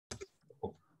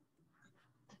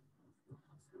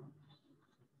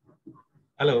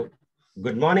Hello.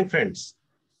 Good morning, friends.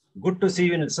 Good to see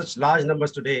you in such large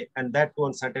numbers today, and that too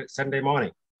on Sunday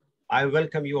morning. I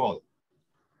welcome you all.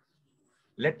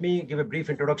 Let me give a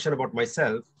brief introduction about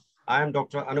myself. I am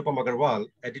Dr. Agarwal,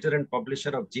 editor and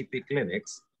publisher of GP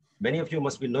Clinics. Many of you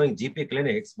must be knowing GP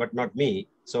Clinics, but not me.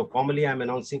 So formally, I'm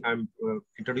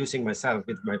introducing myself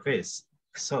with my face.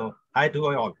 So hi to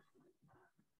you all.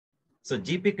 So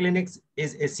GP Clinics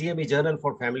is a CME journal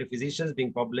for family physicians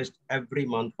being published every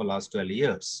month for the last 12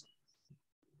 years.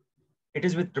 It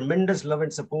is with tremendous love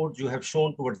and support you have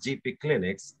shown towards GP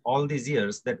Clinics all these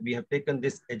years that we have taken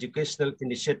this educational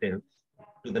initiative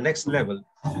to the next level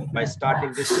by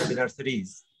starting this webinar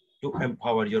series to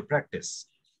empower your practice.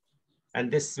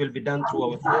 And this will be done through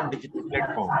our own digital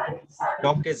platform,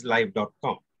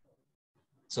 docislive.com.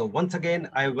 So once again,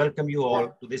 I welcome you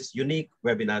all to this unique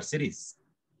webinar series.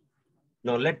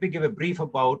 Now, let me give a brief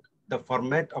about the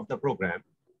format of the program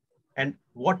and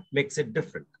what makes it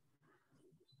different.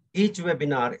 Each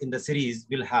webinar in the series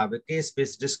will have a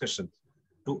case-based discussion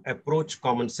to approach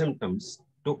common symptoms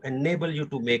to enable you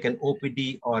to make an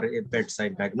OPD or a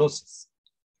bedside diagnosis.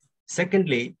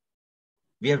 Secondly,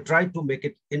 we have tried to make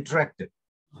it interactive.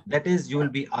 That is, you will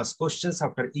be asked questions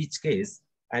after each case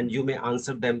and you may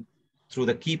answer them through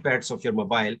the keypads of your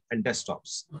mobile and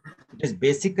desktops. It is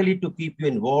basically to keep you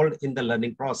involved in the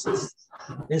learning process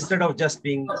instead of just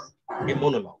being a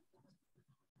monologue.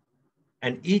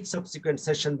 And each subsequent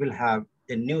session will have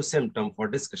a new symptom for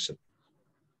discussion.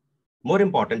 More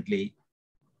importantly,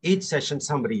 each session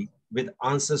summary with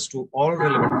answers to all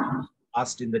relevant questions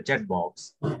asked in the chat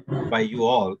box by you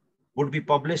all would be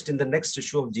published in the next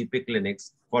issue of GP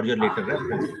Clinics for your later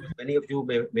reference. Many of you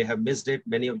may have missed it.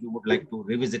 Many of you would like to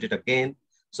revisit it again.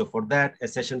 So for that, a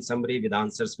session summary with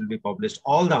answers will be published,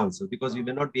 all the answers, because we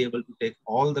may not be able to take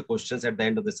all the questions at the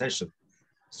end of the session.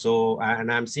 So, and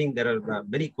I'm seeing there are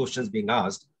many questions being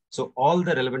asked. So all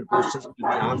the relevant questions will be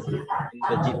answered in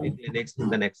the GP Clinics in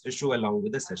the next issue along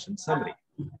with the session summary.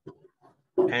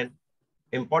 And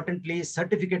importantly,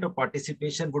 certificate of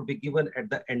participation would be given at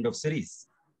the end of series.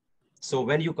 So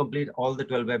when you complete all the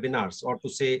 12 webinars, or to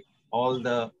say all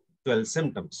the 12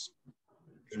 symptoms,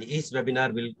 in each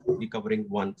webinar will be covering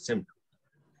one symptom.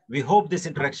 We hope this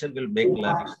interaction will make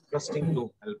learning interesting to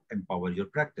help empower your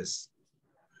practice.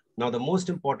 Now, the most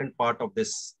important part of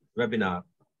this webinar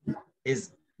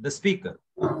is the speaker.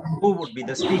 Who would be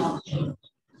the speaker?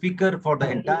 Speaker for the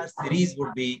entire series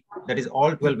would be, that is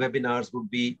all 12 webinars,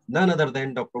 would be none other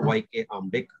than Dr. YK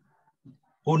Amdekar,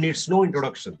 who needs no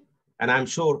introduction. And I'm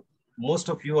sure most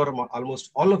of you, or almost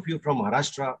all of you from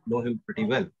Maharashtra, know him pretty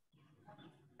well.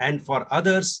 And for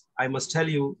others, I must tell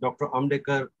you, Dr.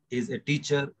 Amdekar is a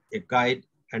teacher, a guide,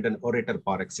 and an orator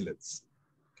par excellence.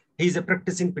 He is a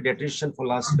practicing pediatrician for the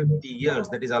last 50 years,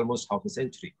 that is almost half a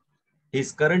century. He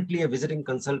is currently a visiting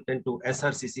consultant to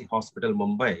SRCC Hospital,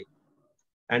 Mumbai,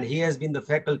 and he has been the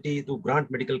faculty to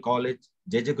Grant Medical College,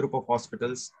 JJ Group of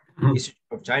Hospitals, Institute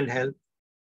of Child Health,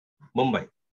 Mumbai,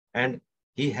 and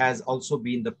he has also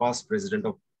been the past president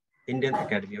of Indian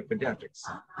Academy of Pediatrics.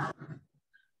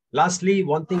 Lastly,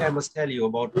 one thing I must tell you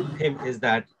about him is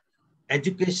that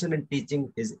education and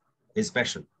teaching is his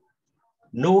passion.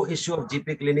 No issue of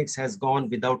GP Clinics has gone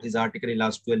without his article in the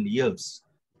last 12 years.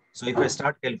 So if I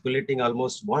start calculating,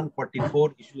 almost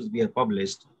 144 issues we have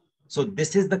published. So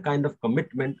this is the kind of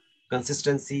commitment,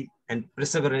 consistency, and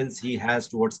perseverance he has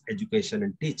towards education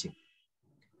and teaching.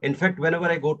 In fact, whenever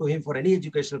I go to him for any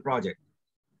educational project,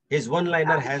 his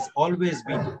one-liner has always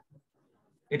been,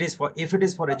 if it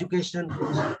is for education,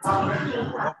 for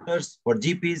doctors, for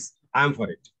GPs, I'm for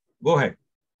it. Go ahead.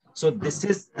 So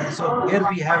here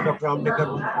we have Dr.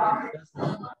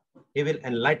 Amdekar. He will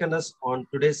enlighten us on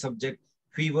today's subject,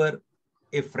 fever,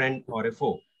 a friend or a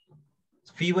foe.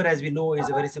 Fever, as we know, is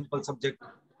a very simple subject,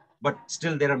 but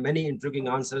still there are many intriguing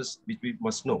answers which we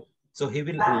must know. So he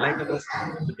will enlighten us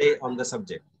today on the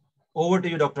subject. Over to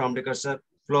you, Dr. Amdekar, sir.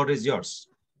 Floor is yours.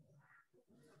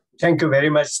 Thank you very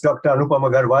much, Dr.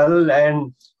 Agarwal,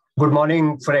 and good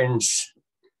morning, friends.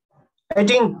 I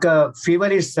think fever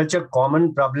is such a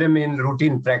common problem in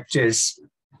routine practice,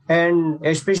 and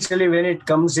especially when it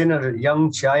comes in a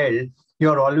young child,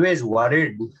 you're always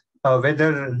worried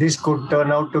whether this could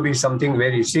turn out to be something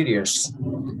very serious.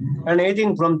 And I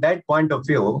think from that point of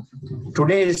view,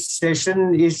 today's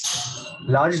session is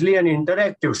largely an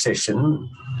interactive session.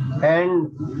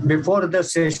 And before the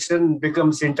session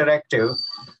becomes interactive,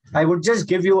 I would just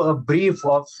give you a brief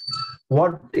of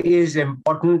what is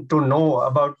important to know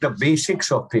about the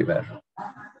basics of fever.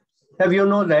 Have you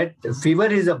know that fever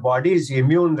is the body's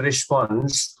immune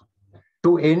response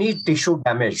to any tissue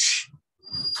damage.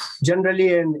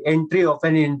 generally an entry of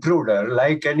an intruder,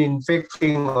 like an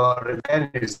infecting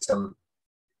organism,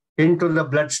 into the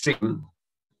bloodstream,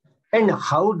 and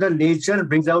how the nature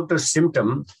brings out a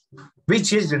symptom,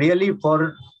 which is really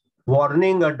for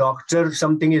warning a doctor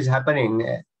something is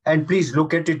happening, and please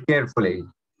look at it carefully.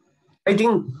 I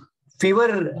think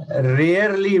fever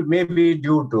rarely may be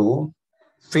due to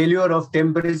failure of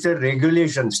temperature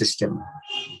regulation system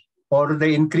or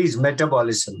the increased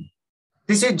metabolism.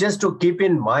 This is just to keep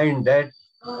in mind that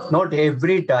not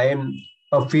every time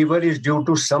a fever is due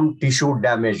to some tissue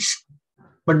damage.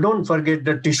 But don't forget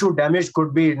the tissue damage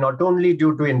could be not only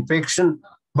due to infection,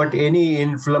 but any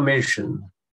inflammation.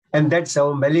 And that's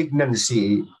how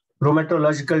malignancy,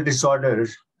 rheumatological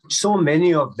disorders, so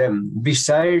many of them,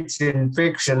 besides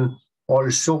infection,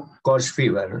 also cause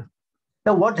fever.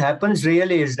 Now, what happens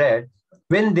really is that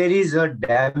when there is a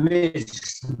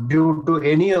damage due to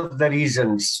any of the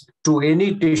reasons to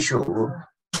any tissue,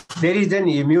 there is an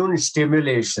immune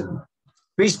stimulation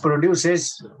which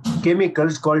produces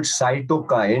chemicals called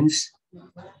cytokines,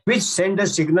 which send a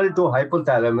signal to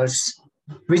hypothalamus,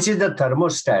 which is the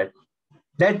thermostat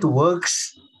that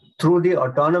works through the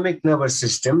autonomic nervous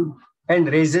system and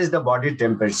raises the body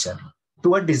temperature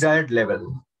to a desired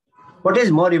level. What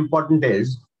is more important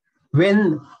is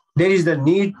when there is the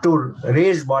need to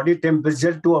raise body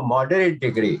temperature to a moderate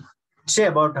degree, say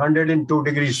about 102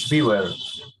 degrees fever,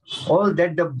 all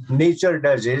that the nature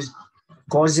does is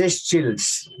causes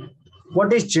chills.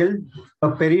 What is chill?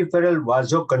 A peripheral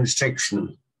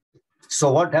vasoconstriction.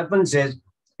 So what happens is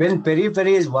when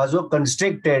periphery is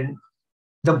vasoconstricted,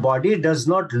 the body does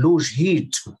not lose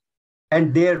heat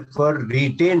and therefore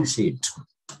retains heat.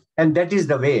 And that is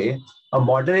the way a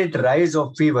moderate rise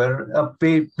of fever, a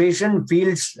patient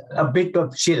feels a bit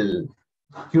of chill.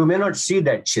 You may not see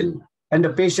that chill. And the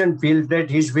patient feels that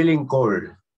he's feeling cold.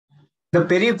 The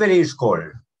periphery is cold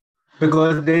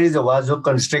because there is a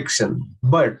vasoconstriction.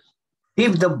 But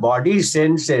if the body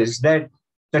senses that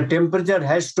the temperature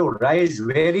has to rise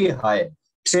very high,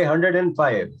 say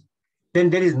 105, then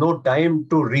there is no time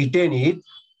to retain heat.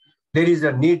 There is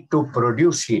a need to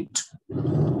produce heat.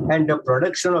 And the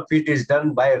production of heat is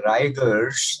done by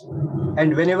rigors.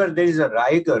 And whenever there is a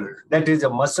rigor, that is a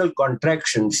muscle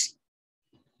contractions,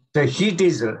 the heat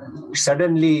is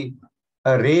suddenly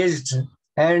raised.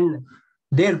 And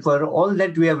therefore, all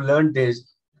that we have learned is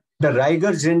the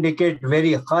rigors indicate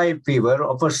very high fever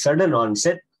of a sudden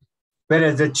onset,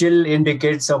 whereas the chill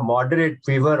indicates a moderate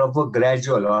fever of a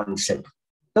gradual onset.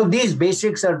 So these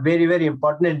basics are very, very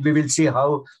important, and we will see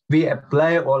how we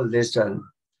apply all this. And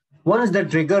once the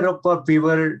trigger of a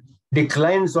fever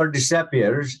declines or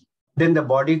disappears, then the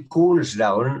body cools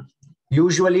down,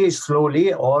 usually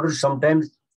slowly or sometimes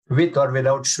with or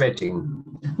without sweating.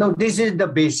 Now, this is the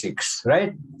basics,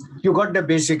 right? You got the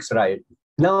basics right.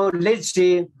 Now, let's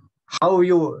see how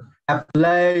you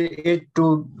apply it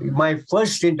to my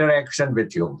first interaction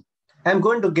with you. I'm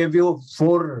going to give you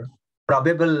 4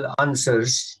 probable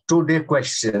answers to the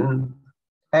question,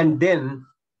 and then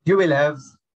you will have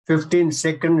 15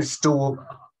 seconds to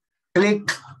click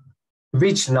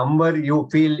which number you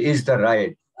feel is the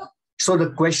right. So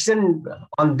the question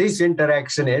on this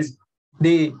interaction is,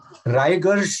 the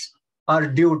rigors are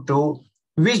due to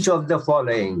which of the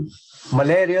following?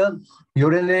 Malaria,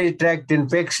 urinary tract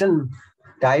infection,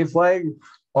 typhoid,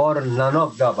 or none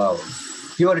of the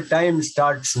above? Your time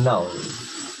starts now.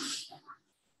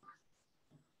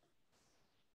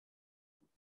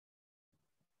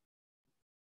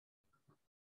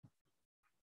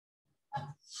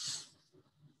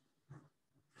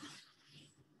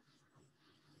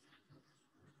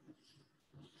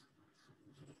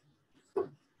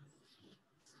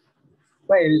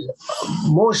 Well,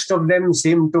 most of them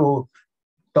seem to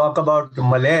talk about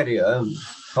malaria.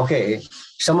 Okay.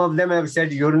 Some of them have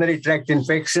said urinary tract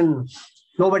infection.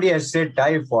 Nobody has said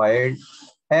typhoid.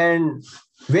 And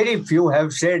very few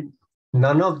have said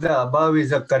none of the above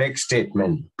is a correct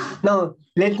statement. Now,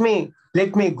 let me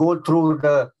go through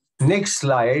the next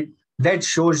slide that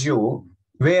shows you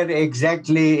where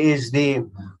exactly is the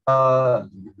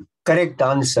correct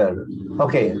answer.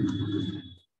 Okay.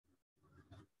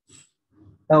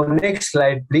 Now, next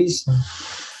slide, please.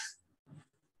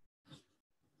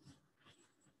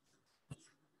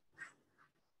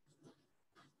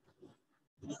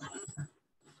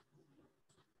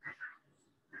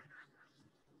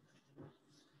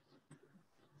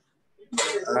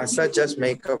 Sir, just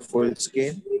make a full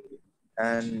screen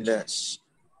and next.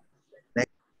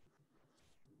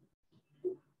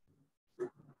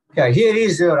 Yeah, here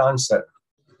is your answer.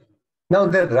 Now,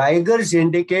 the rigors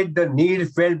indicate the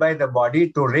need felt by the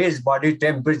body to raise body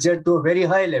temperature to a very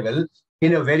high level,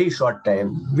 in a very short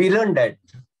time. We learned that.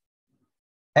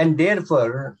 And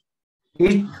therefore,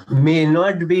 it may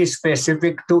not be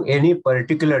specific to any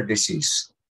particular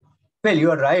disease. Well,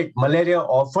 you are right. Malaria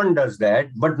often does that,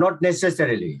 but not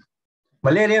necessarily.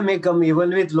 Malaria may come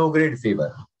even with low-grade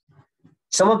fever.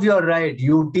 Some of you are right.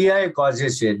 UTI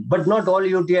causes it, but not all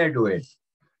UTI do it.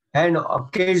 And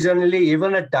occasionally,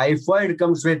 even a typhoid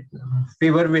comes with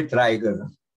fever with rigor.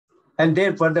 And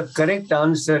therefore, the correct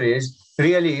answer is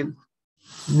really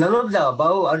none of the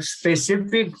above are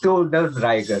specific to the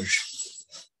rigors.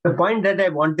 The point that I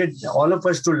wanted all of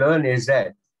us to learn is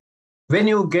that when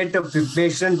you get a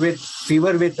patient with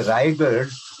fever with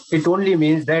rigors, it only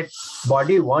means that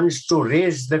body wants to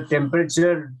raise the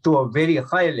temperature to a very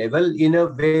high level in a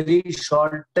very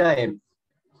short time.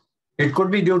 It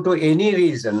could be due to any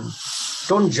reason.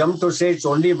 Don't jump to say it's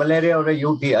only malaria or a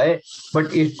UTI,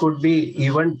 but it could be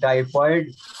even typhoid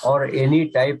or any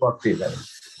type of fever.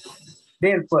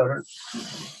 Therefore,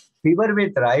 fever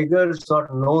with rigors or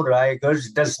no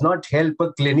rigors does not help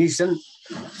a clinician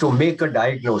to make a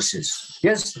diagnosis.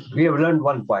 Yes, we have learned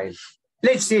one point.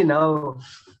 Let's see now.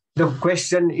 The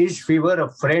question, is fever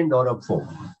a friend or a foe?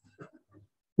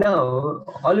 Now,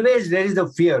 always there is a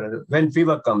fear when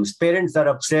fever comes. Parents are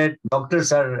upset,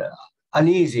 doctors are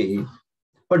uneasy.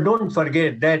 But don't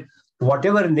forget that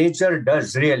whatever nature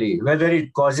does really, whether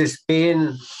it causes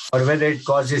pain or whether it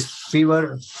causes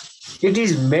fever, it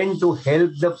is meant to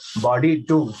help the body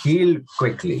to heal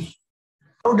quickly.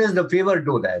 How does the fever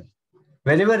do that?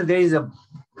 Whenever there is a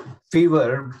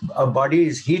fever, a body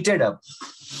is heated up.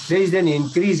 There is an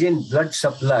increase in blood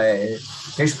supply,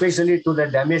 especially to the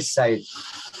damaged site,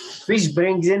 which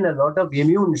brings in a lot of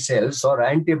immune cells or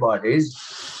antibodies,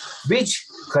 which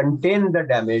contain the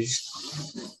damage,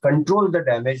 control the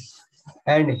damage,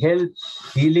 and help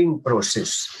healing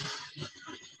process.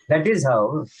 That is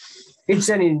how it's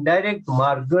an indirect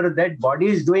marker that body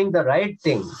is doing the right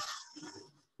thing.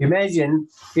 Imagine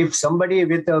if somebody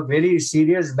with a very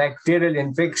serious bacterial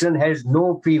infection has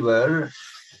no fever.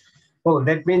 Oh,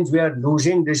 that means we are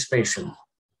losing this patient.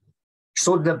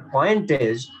 So the point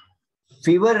is,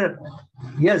 fever,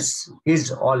 yes,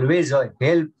 is always a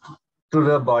help to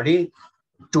the body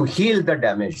to heal the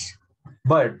damage.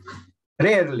 But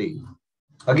rarely,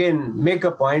 again, make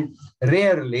a point,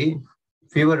 rarely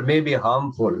fever may be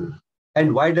harmful.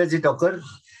 And why does it occur?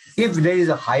 If there is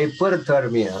a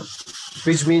hyperthermia,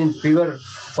 which means fever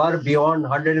far beyond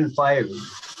 105,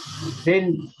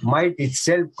 then might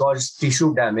itself cause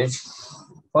tissue damage.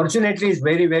 Fortunately, it's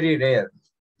very, very rare.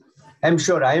 I'm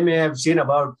sure I may have seen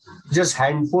about just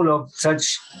handful of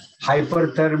such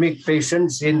hyperthermic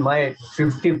patients in my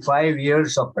 55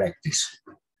 years of practice.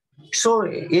 So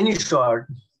in short,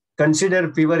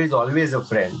 consider fever is always a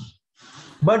friend,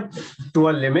 but to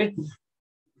a limit,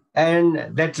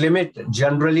 and that limit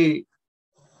generally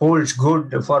holds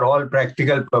good for all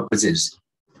practical purposes.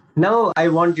 Now I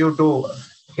want you to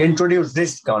introduce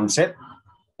this concept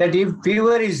that if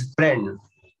fever is friend,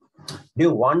 do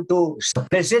you want to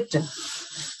suppress it?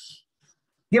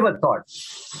 Give a thought.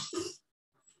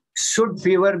 Should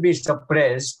fever be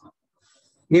suppressed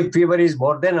if fever is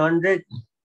more than 100,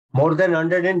 more than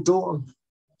 102,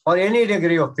 or any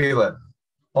degree of fever,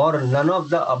 or none of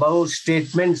the above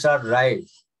statements are right?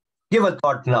 Give a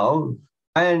thought now,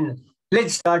 and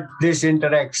let's start this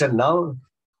interaction now,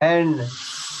 and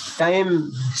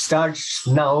time starts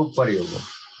now for you.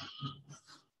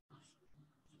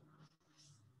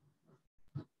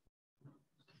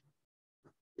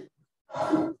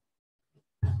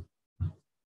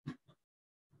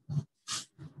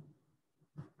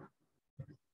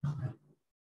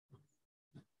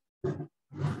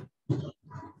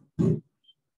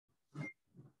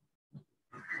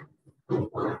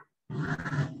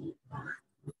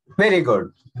 Very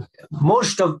good.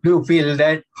 Most of you feel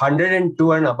that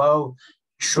 102 and above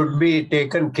should be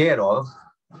taken care of,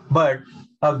 but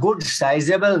a good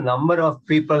sizable number of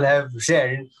people have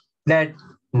said that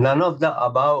none of the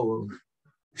above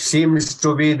seems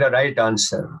to be the right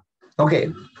answer.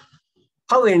 Okay.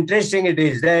 How interesting it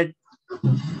is that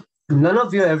none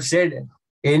of you have said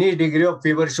any degree of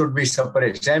fever should be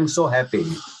suppressed. I'm so happy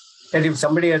that if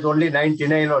somebody has only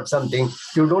 99 or something,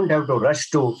 you don't have to rush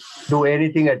to do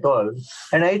anything at all.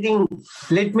 And I think,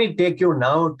 let me take you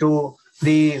now to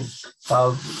the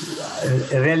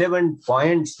relevant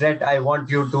points that I want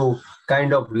you to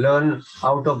kind of learn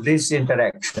out of this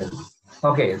interaction.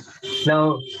 Okay,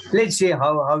 now let's see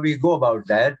how we go about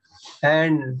that.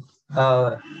 And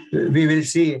we will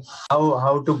see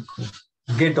how to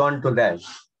get on to that.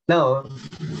 Now,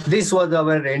 this was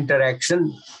our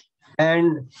interaction.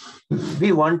 And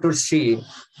we want to see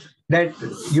that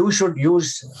you should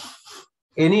use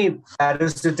any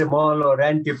paracetamol or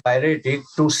antipyretic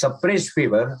to suppress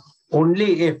fever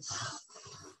only if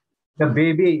the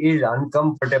baby is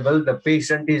uncomfortable, the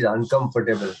patient is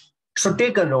uncomfortable. So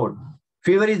take a note,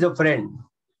 fever is a friend.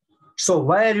 So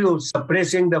why are you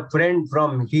suppressing the friend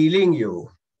from healing you?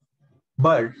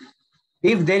 But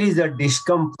if there is a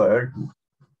discomfort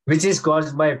which is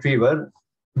caused by fever,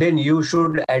 then you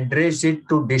should address it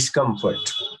to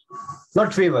discomfort,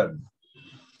 not fever.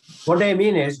 What I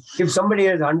mean is, if somebody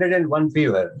has 101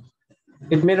 fever,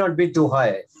 it may not be too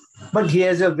high, but he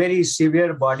has a very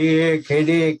severe body ache,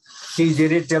 headache, he's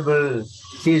irritable,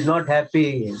 he's not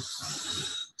happy.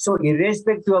 So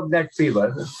irrespective of that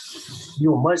fever,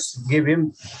 you must give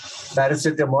him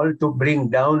paracetamol to bring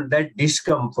down that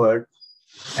discomfort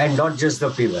and not just the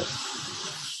fever.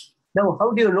 Now,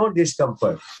 how do you know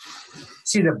discomfort?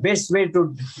 See, the best way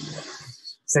to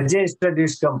suggest the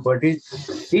discomfort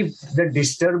is if the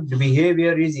disturbed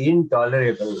behavior is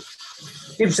intolerable.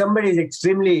 If somebody is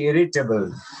extremely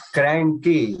irritable,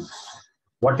 cranky,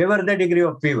 whatever the degree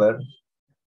of fever,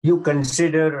 you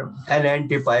consider an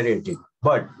antipyretic.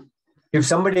 But if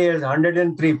somebody has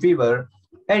 103 fever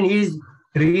and he's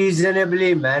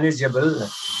reasonably manageable,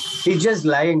 he's just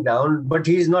lying down, but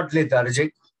he's not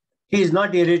lethargic, he's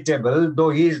not irritable, though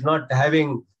he's not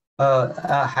having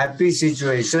a happy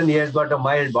situation, he has got a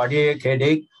mild body ache,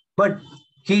 headache, but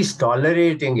he's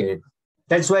tolerating it.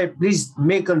 That's why please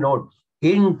make a note,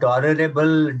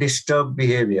 intolerable disturbed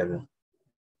behavior.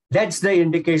 That's the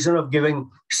indication of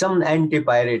giving some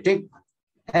antipyretic,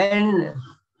 and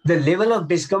the level of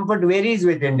discomfort varies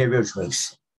with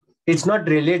individuals. It's not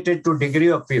related to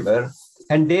degree of fever,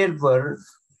 and therefore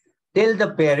tell the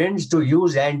parents to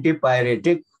use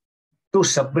antipyretic to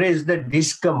suppress the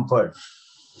discomfort.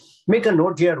 Make a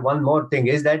note here, one more thing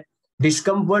is that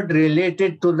discomfort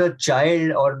related to the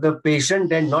child or the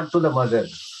patient and not to the mother.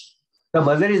 The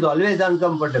mother is always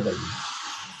uncomfortable,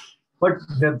 but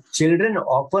the children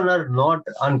often are not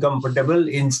uncomfortable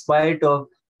in spite of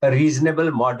a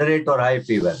reasonable, moderate or high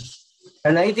fever.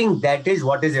 And I think that is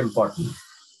what is important.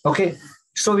 Okay,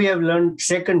 so we have learned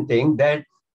second thing, that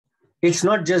it's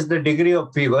not just the degree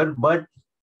of fever, but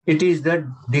it is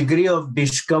the degree of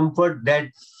discomfort that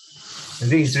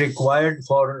is required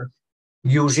for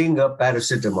using a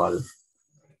paracetamol.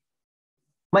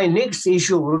 My next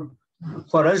issue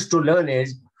for us to learn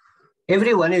is,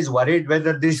 everyone is worried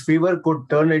whether this fever could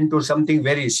turn into something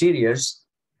very serious.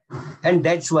 And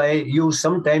that's why you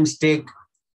sometimes take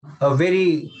a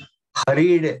very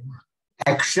hurried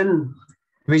action,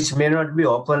 which may not be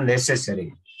often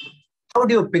necessary. How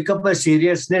do you pick up a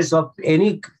seriousness of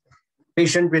any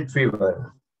patient with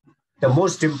fever? The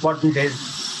most important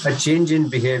is a change in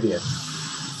behavior.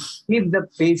 If the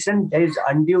patient is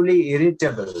unduly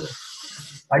irritable,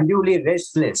 unduly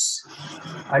restless,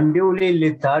 unduly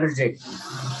lethargic,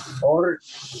 or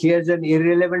he has an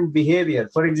irrelevant behavior,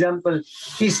 for example,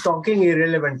 he's talking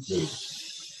irrelevantly,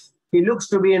 he looks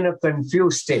to be in a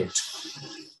confused state.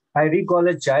 I recall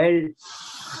a child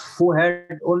who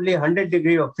had only 100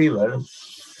 degrees of fever,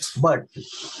 but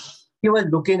he was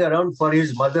looking around for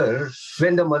his mother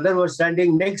when the mother was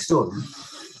standing next to him.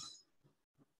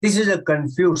 This is a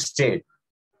confused state.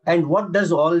 And what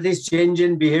does all this change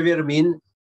in behavior mean?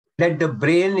 That the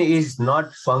brain is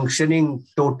not functioning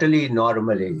totally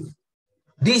normally.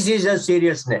 This is a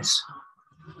seriousness.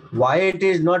 Why it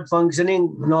is not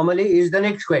functioning normally is the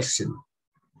next question.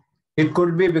 It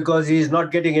could be because he is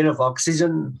not getting enough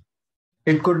oxygen.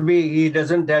 It could be he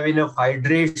doesn't have enough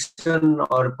hydration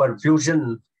or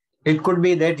perfusion. It could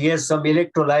be that he has some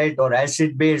electrolyte or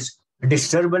acid-base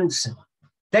disturbance.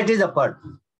 That is a part.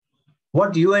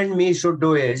 What you and me should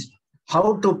do is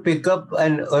how to pick up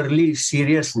an early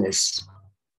seriousness.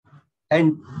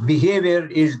 And behavior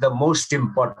is the most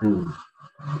important.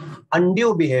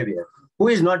 Undue behavior. Who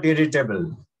is not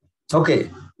irritable? Okay,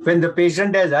 when the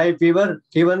patient has high fever,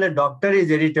 even the doctor is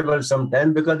irritable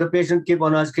sometimes because the patient keep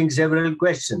on asking several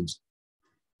questions.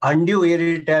 Undue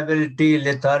irritability,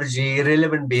 lethargy,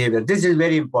 irrelevant behavior. This is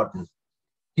very important.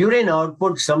 Urine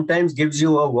output sometimes gives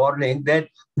you a warning that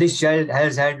this child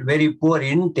has had very poor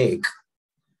intake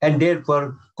and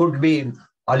therefore could be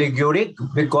oliguric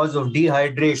because of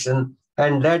dehydration,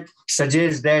 and that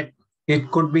suggests that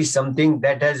it could be something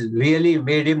that has really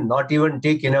made him not even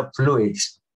take enough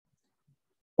fluids.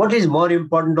 What is more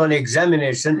important on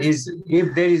examination is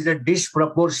if there is a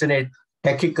disproportionate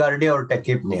tachycardia or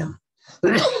tachypnea.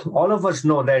 All of us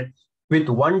know that with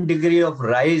 1 degree of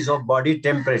rise of body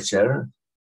temperature,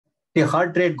 the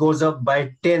heart rate goes up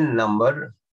by 10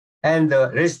 number and the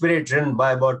respiration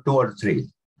by about 2 or 3.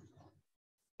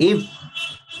 If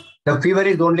the fever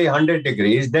is only 100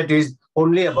 degrees, that is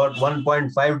only about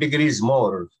 1.5 degrees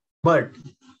more, but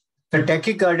the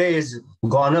tachycardia is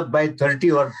gone up by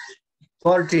 30 or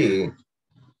 40,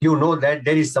 you know that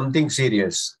there is something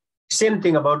serious. Same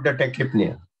thing about the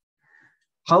tachypnea.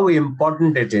 How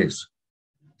important it is.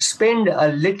 Spend a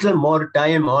little more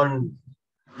time on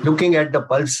looking at the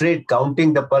pulse rate,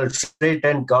 counting the pulse rate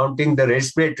and counting the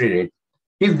respiratory rate.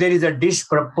 If there is a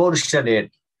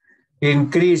disproportionate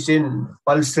increase in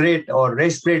pulse rate or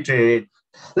respiratory rate,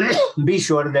 be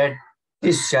sure that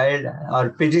this child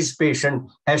or this patient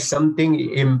has something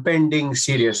impending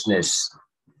seriousness.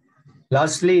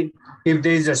 Lastly, if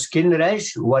there is a skin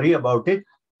rash, worry about it.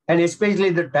 And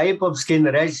especially the type of skin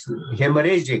rash,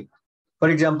 hemorrhagic, for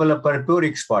example, a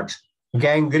purpuric spot,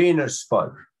 gangrenous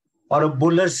spot, or a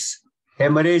bullous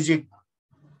hemorrhagic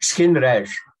skin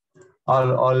rash,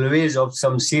 are always of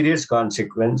some serious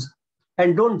consequence.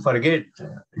 And don't forget,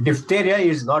 diphtheria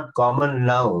is not common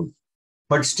now,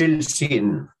 but still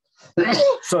seen.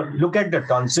 So look at the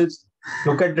tonsils,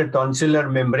 look at the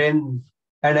tonsillar membrane,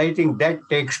 and I think that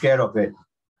takes care of it.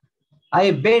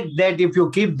 I bet that if you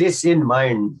keep this in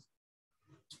mind,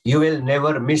 you will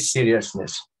never miss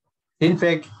seriousness. In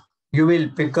fact, you will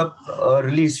pick up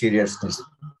early seriousness.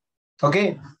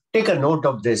 Okay, take a note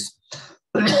of this.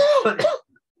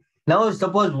 Now,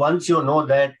 suppose once you know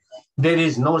that there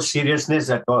is no seriousness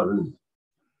at all,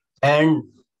 and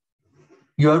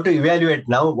you have to evaluate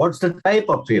now what's the type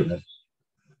of fever.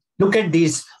 Look at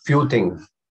these few things.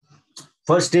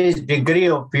 First is degree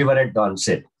of fever at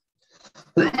onset.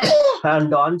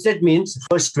 And the onset means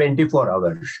first 24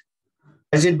 hours.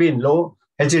 Has it been low?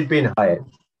 Has it been high?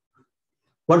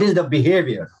 What is the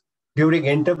behavior during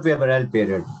interfebrile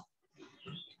period?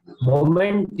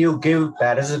 Moment you give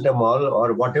paracetamol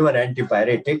or whatever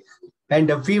antipyretic, and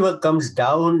the fever comes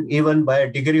down even by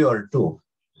a degree or two.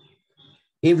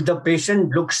 If the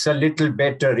patient looks a little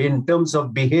better in terms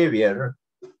of behavior,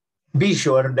 be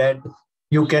sure that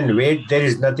you can wait, there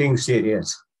is nothing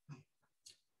serious.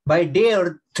 By day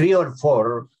 3 or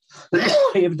 4,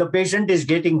 if the patient is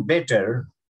getting better,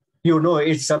 you know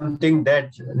it's something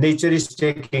that nature is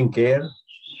taking care.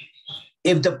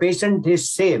 If the patient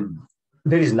is same,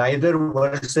 there is neither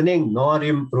worsening nor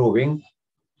improving,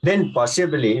 then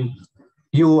possibly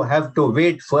you have to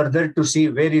wait further to see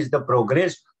where is the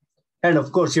progress. And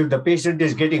of course, if the patient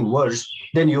is getting worse,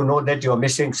 then you know that you're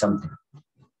missing something.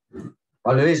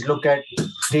 Always look at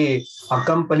the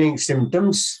accompanying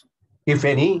symptoms, if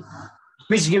any,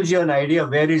 which gives you an idea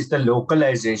where is the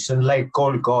localization, like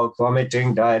cold cough,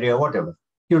 vomiting, diarrhea, whatever.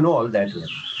 You know all that.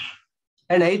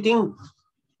 And I think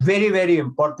very, very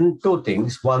important two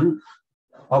things. One,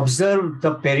 observe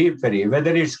the periphery,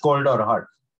 whether it's cold or hot.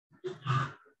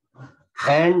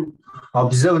 And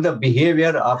observe the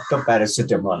behavior after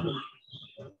paracetamol.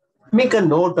 Make a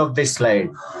note of this slide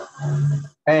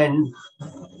and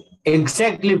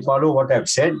exactly follow what I've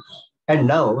said. And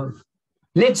now,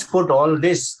 let's put all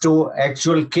this to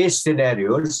actual case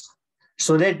scenarios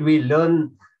so that we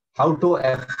learn how to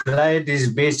apply these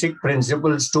basic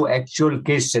principles to actual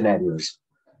case scenarios.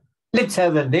 Let's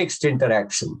have a next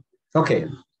interaction. Okay.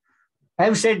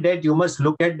 I've said that you must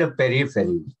look at the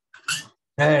periphery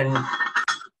and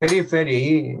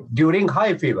periphery during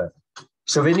high fever.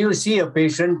 So when you see a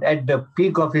patient at the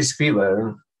peak of his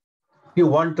fever, you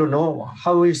want to know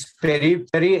how is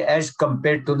periphery as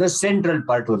compared to the central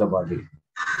part of the body.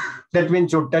 That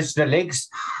means you touch the legs,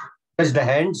 touch the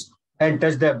hands, and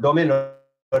touch the abdomen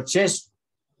or chest.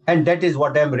 And that is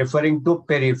what I'm referring to,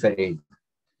 periphery.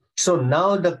 So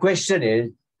now the question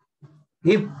is,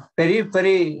 if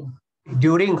periphery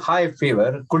during high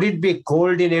fever, could it be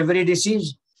cold in every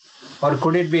disease? Or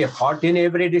could it be hot in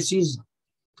every disease?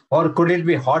 Or could it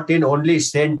be hot in only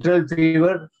central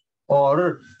fever?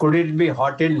 Or could it be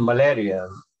hot in malaria?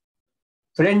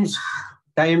 Friends,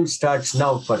 time starts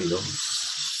now for you.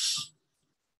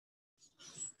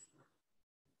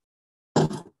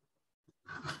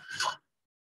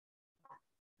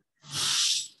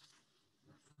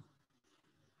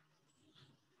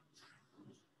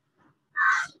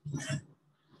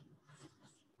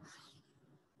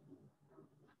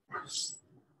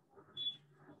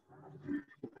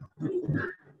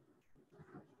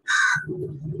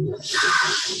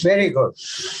 Very good.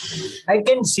 I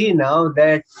can see now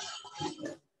that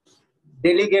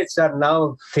delegates are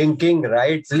now thinking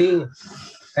rightly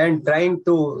and trying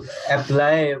to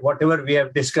apply whatever we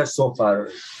have discussed so far.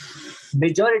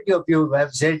 Majority of you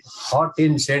have said hot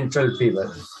in central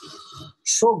fever.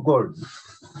 So good.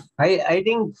 I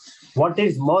think what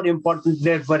is more important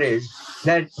therefore is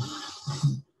that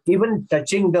even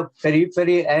touching the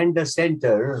periphery and the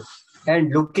center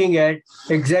and looking at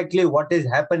exactly what is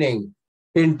happening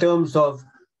in terms of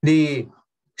the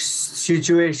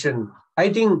situation,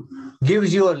 I think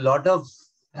gives you a lot of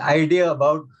idea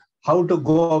about how to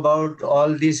go about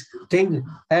all these things.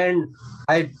 And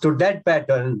to that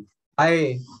pattern,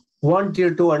 I want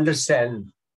you to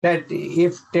understand that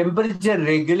if temperature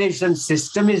regulation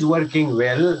system is working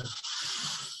well,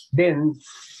 then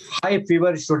high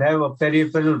fever should have a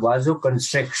peripheral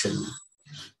vasoconstriction.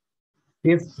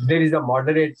 If there is a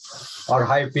moderate or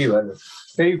high fever,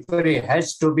 periphery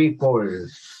has to be cold.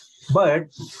 But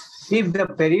if the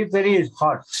periphery is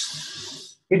hot,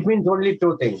 it means only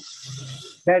two things.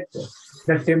 That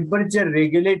the temperature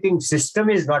regulating system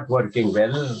is not working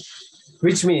well,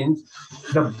 which means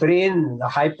the brain, the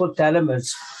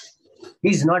hypothalamus,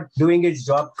 is not doing its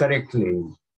job correctly.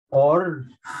 Or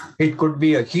it could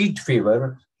be a heat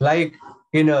fever, like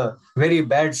in a very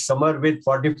bad summer with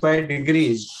 45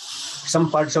 degrees, some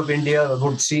parts of India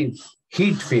would see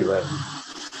heat fever,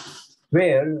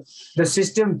 where the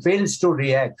system fails to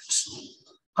react.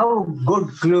 How good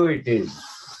clue it is.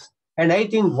 And I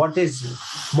think what is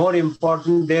more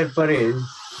important therefore is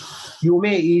you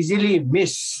may easily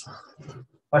miss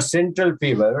a central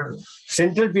fever.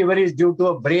 Central fever is due to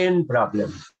a brain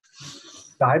problem.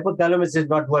 The hypothalamus is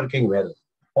not working well,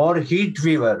 or heat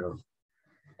fever.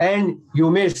 And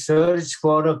you may search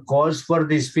for a cause for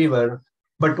this fever,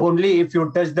 but only if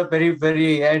you touch the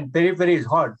periphery and periphery is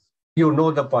hot, you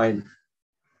know the point.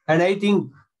 And I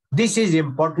think this is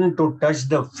important to touch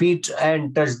the feet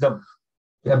and touch the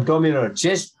abdominal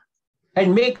chest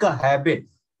and make a habit.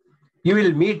 You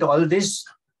will meet all this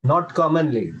not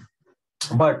commonly,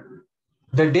 but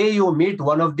the day you meet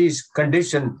one of these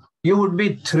conditions, you would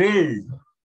be thrilled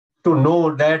to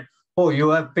know that, oh, you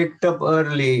have picked up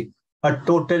early a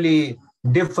totally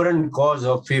different cause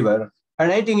of fever.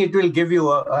 And I think it will give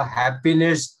you a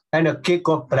happiness and a kick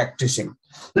of practicing.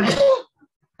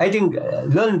 I think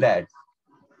learn that.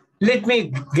 Let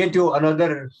me get you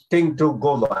another thing to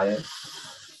go by.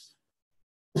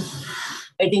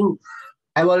 I think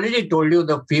I've already told you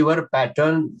the fever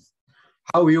pattern,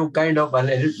 how you kind of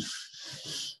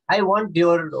analyze. I want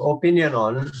your opinion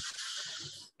on,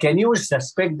 can you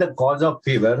suspect the cause of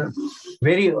fever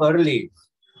very early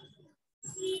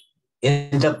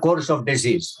in the course of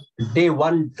disease? Day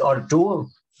 1 or 2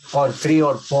 or 3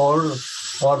 or 4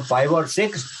 or 5 or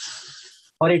 6?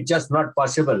 Or it's just not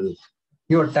possible?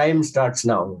 Your time starts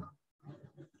now.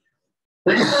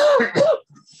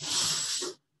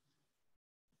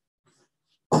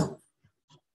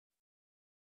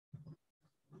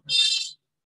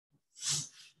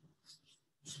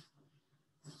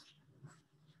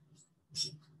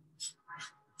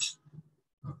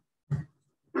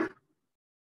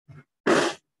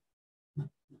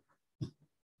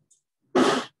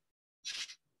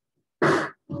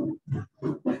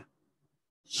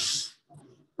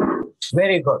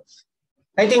 Very good.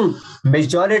 I think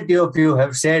majority of you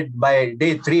have said by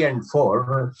day 3 and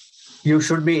 4, you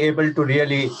should be able to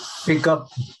really pick up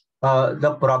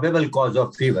the probable cause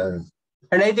of fever.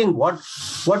 And I think what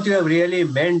you have really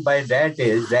meant by that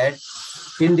is that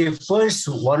in the first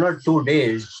 1 or 2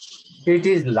 days, it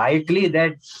is likely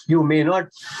that you may not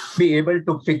be able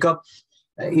to pick up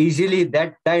easily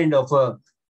that kind of a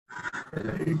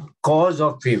cause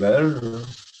of fever,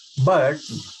 but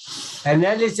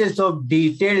analysis of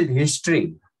detailed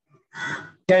history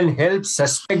can help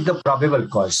suspect the probable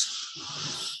cause.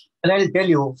 And I'll tell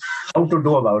you how to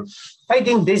do about it. I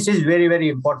think this is very, very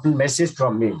important message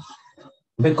from me,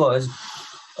 because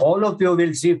all of you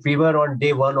will see fever on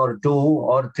day 1 or 2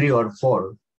 or 3 or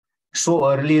 4 so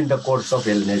early in the course of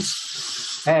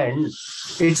illness. And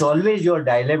it's always your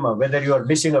dilemma whether you are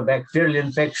missing a bacterial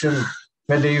infection,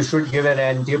 whether you should give an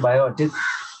antibiotic.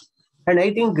 And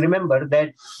I think, remember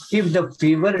that if the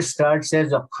fever starts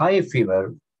as a high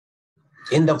fever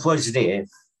in the first day,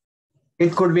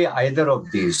 it could be either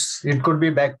of these. It could be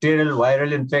bacterial,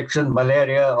 viral infection,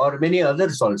 malaria, or many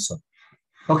others also.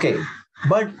 Okay,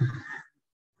 but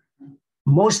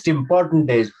most important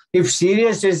is, if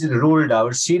seriousness is ruled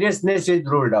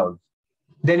out,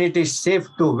 then it is safe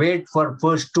to wait for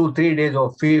first 2-3 days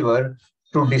of fever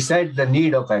to decide the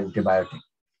need of antibiotic.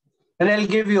 And I'll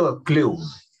give you a clue.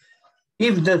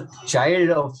 If the child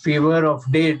of fever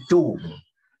of day 2,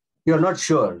 you're not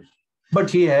sure,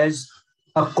 but he has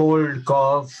a cold,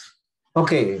 cough,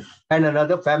 okay, and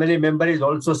another family member is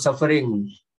also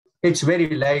suffering, it's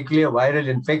very likely a viral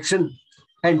infection.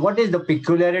 And what is the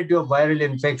peculiarity of viral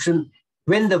infection?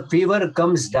 When the fever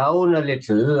comes down a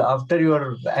little after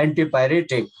your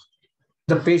antipyretic,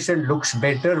 the patient looks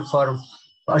better for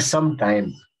some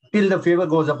time till the fever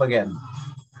goes up again.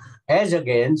 As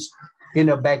against in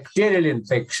a bacterial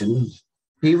infection,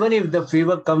 even if the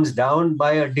fever comes down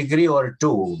by a degree or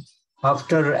two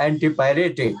after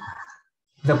antipyretic,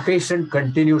 the patient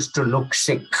continues to look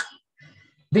sick.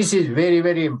 This is very,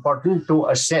 very important to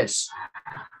assess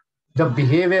the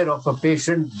behavior of a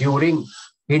patient during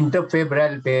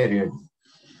interfebrile period.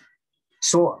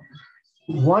 So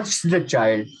watch the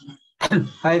child.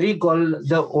 I recall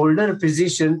the older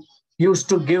physician used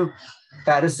to give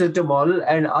paracetamol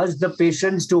and ask the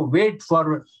patients to wait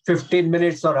for 15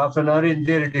 minutes or half an hour in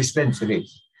their dispensary.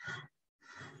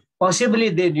 Possibly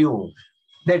they knew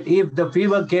that if the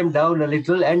fever came down a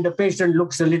little and the patient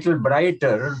looks a little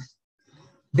brighter,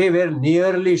 they were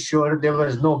nearly sure there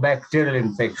was no bacterial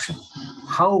infection.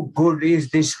 How good is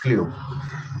this clue?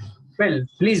 Well,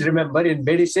 please remember, in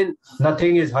medicine,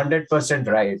 nothing is 100%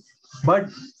 right, but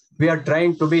we are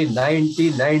trying to be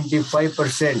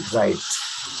 90-95% right.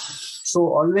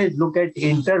 So always look at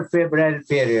interfebrile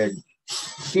period.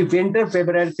 If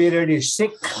interfebrile period is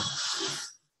sick,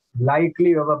 likely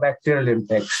you have a bacterial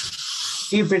infection.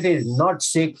 If it is not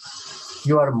sick,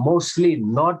 you are mostly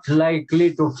not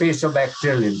likely to face a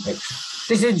bacterial infection.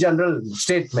 This is general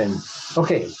statement.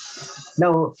 Okay.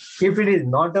 Now, if it is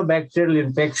not a bacterial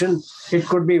infection, it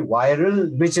could be viral,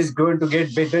 which is going to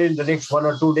get better in the next 1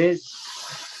 or 2 days.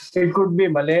 It could be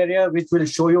malaria, which will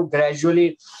show you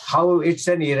gradually how it's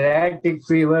an erratic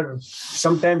fever,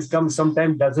 sometimes comes,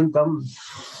 sometimes doesn't come.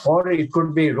 Or it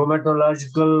could be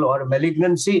rheumatological or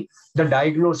malignancy. The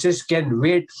diagnosis can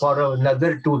wait for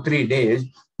another 2-3 days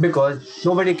because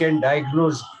nobody can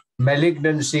diagnose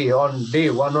malignancy on day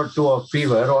 1 or 2 of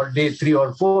fever or day 3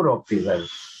 or 4 of fever.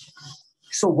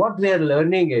 So what we are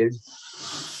learning is,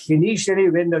 initially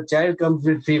when the child comes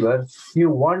with fever, you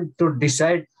want to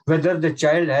decide whether the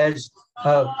child has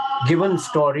a given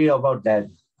story about that.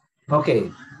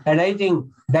 Okay. And I think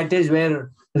that is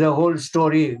where the whole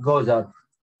story goes up.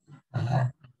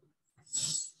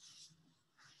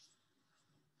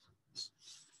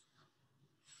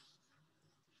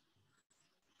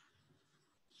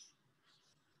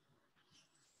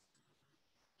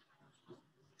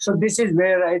 So this is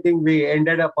where I think we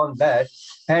ended up on that.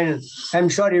 And I'm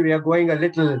sorry we are going a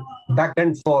little back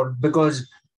and forth because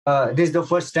this is the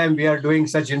first time we are doing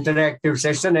such interactive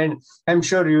session, and I'm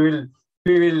sure we will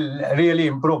really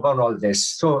improve on all this.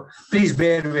 So please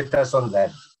bear with us on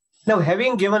that. Now,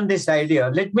 having given this idea,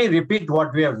 let me repeat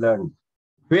what we have learned.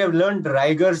 We have learned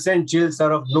rigors and chills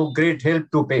are of no great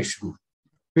help to patient.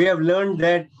 We have learned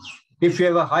that if you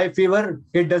have a high fever,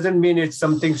 it doesn't mean it's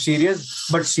something serious,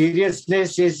 but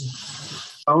seriousness is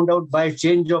found out by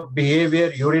change of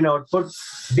behavior, urine output,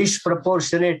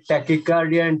 disproportionate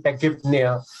tachycardia and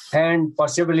tachypnea, and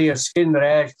possibly a skin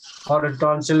rash or a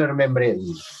tonsillar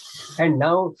membrane. And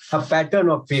now a pattern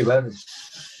of fever.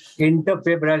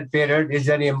 Interfebrile period is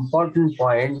an important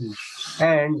point,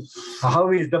 and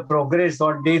how is the progress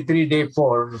on day 3, day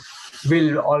 4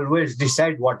 will always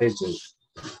decide what it is.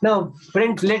 Now,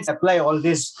 friends, let's apply all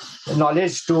this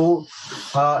knowledge to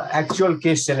actual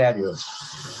case scenarios.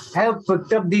 I have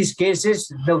picked up these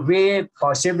cases the way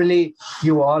possibly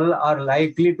you all are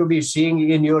likely to be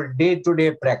seeing in your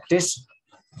day-to-day practice.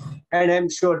 And I'm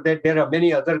sure that there are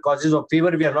many other causes of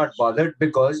fever. We are not bothered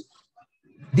because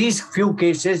these few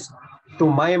cases, to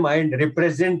my mind,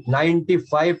 represent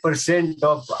 95%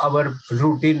 of our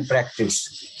routine practice.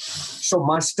 So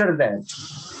master that.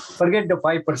 Forget the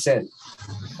 5%.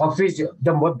 Of which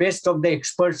the best of the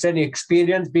experts and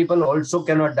experienced people also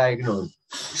cannot diagnose.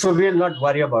 So we will not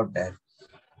worry about that.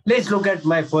 Let's look at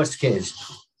my first case.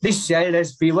 This child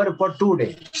has fever for 2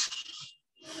 days.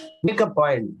 Make a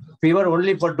point, fever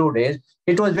only for 2 days.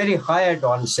 It was very high at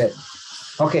onset.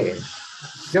 Okay.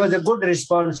 There was a good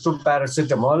response to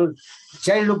paracetamol.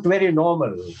 Child looked very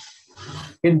normal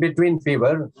in between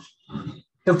fever.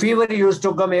 The fever used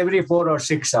to come every 4 or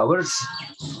 6 hours.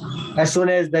 As soon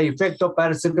as the effect of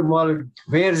paracetamol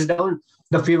wears down,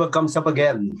 the fever comes up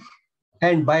again.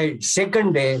 And by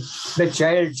second day, the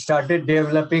child started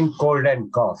developing cold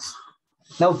and cough.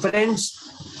 Now, friends,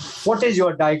 what is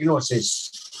your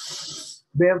diagnosis?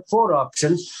 We have 4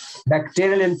 options: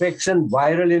 bacterial infection,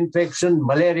 viral infection,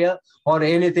 malaria, or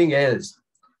anything else.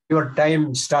 Your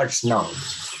time starts now.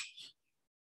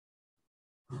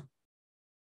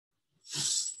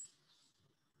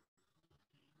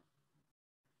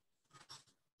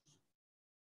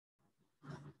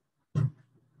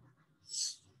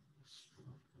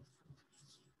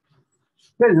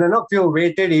 Well, none of you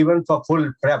waited even for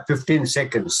full 15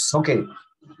 seconds. Okay,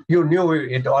 you knew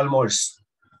it almost,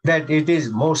 that it is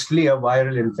mostly a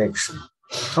viral infection.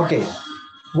 Okay,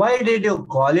 why did you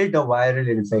call it a viral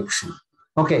infection?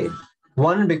 Okay,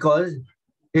 one, because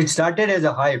it started as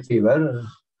a high fever.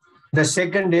 The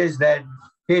second is that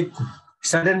it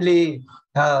suddenly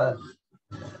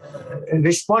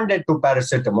responded to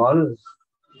paracetamol.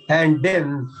 And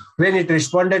then when it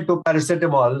responded to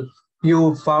paracetamol,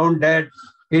 you found that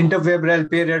interfebrile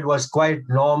period was quite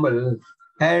normal.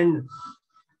 And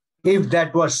if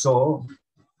that was so,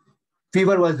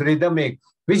 fever was rhythmic,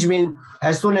 which means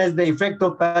as soon as the effect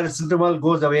of paracetamol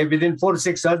goes away, within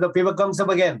 4-6 hours, the fever comes up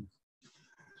again.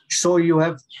 So you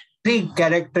have three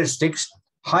characteristics: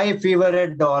 high fever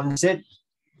at the onset,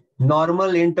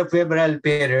 normal interfebrile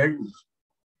period,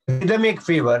 rhythmic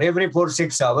fever every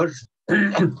 4-6 hours,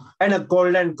 and a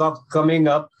cold and cough coming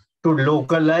up to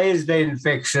localize the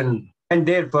infection. And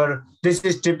therefore, this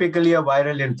is typically a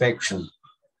viral infection.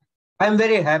 I'm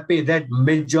very happy that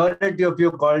majority of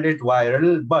you called it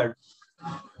viral, but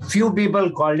few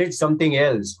people called it something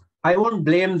else. I won't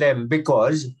blame them,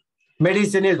 because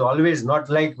medicine is always not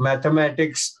like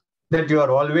mathematics that you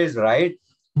are always right.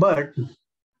 But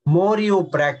more you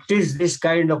practice this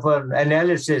kind of an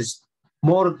analysis,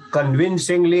 more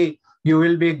convincingly you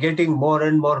will be getting more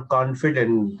and more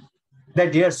confident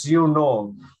that yes, you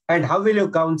know. And how will you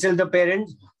counsel the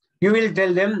parents? You will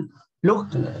tell them, look,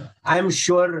 I'm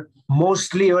sure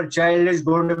mostly your child is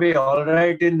going to be all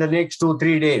right in the next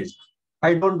 2-3 days.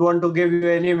 I don't want to give you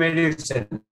any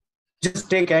medicine. Just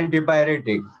take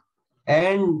antibiotic.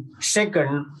 And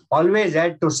second, always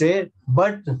had to say,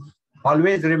 but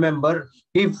always remember,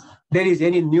 if there is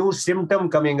any new symptom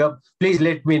coming up, please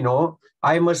let me know.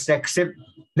 I must accept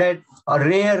that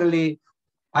rarely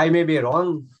I may be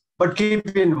wrong, but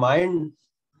keep in mind,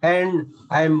 and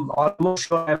I'm almost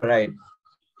sure I'm right.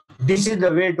 This is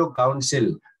the way to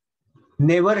counsel.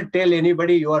 Never tell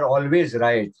anybody you are always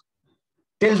right.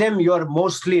 Tell them you are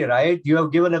mostly right, you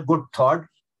have given a good thought,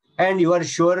 and you are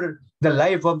sure the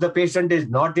life of the patient is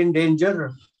not in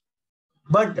danger.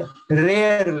 But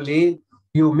rarely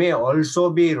you may also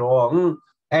be wrong,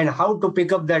 and how to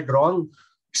pick up that wrong.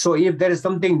 So if there is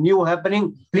something new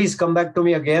happening, please come back to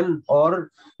me again.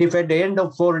 Or if at the end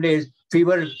of 4 days,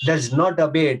 fever does not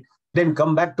abate, then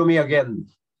come back to me again.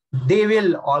 They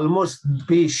will almost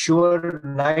be sure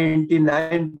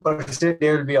 99%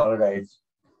 they will be all right.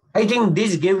 I think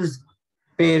this gives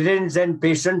parents and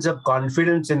patients a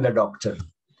confidence in the doctor.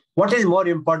 What is more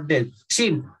important is,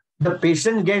 see, the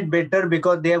patient get better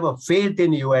because they have a faith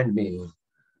in you and me.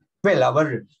 Well,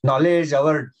 our knowledge,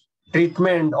 our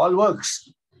treatment, all works.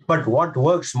 But what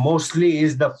works mostly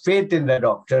is the faith in the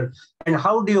doctor. And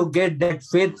how do you get that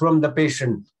faith from the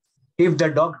patient? If the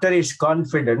doctor is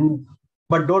confident,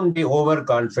 but don't be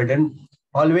overconfident,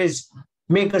 always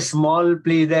make a small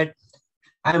plea that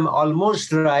I'm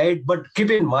almost right, but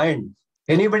keep in mind,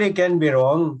 anybody can be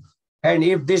wrong. And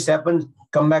if this happens,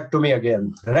 come back to me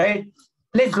again, right?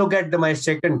 Let's look at my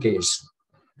second case.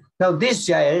 Now, this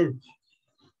child,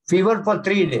 fever for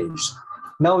 3 days.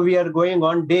 Now we are going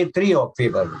on day 3 of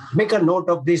fever. Make a note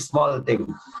of this small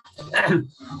thing.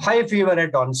 High fever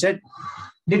at onset,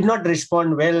 did not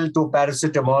respond well to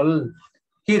paracetamol.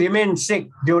 He remained sick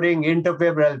during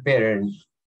interfebrile period.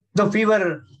 The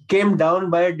fever came down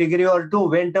by a degree or 2,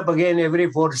 went up again every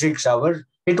 4-6 hours.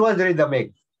 It was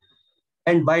rhythmic.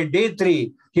 And by day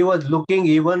 3, he was looking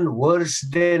even worse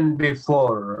than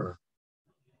before.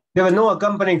 There were no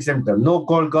accompanying symptoms, no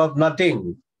cold cough,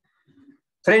 nothing.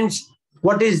 Friends,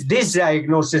 what is this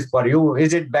diagnosis for you?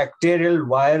 Is it bacterial,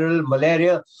 viral,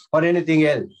 malaria, or anything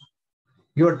else?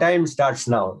 Your time starts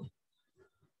now.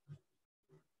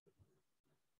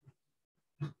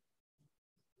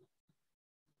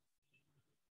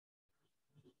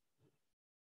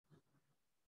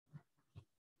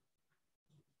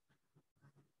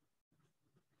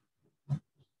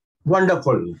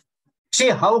 Wonderful. See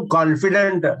how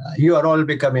confident you are all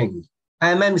becoming. I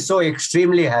am so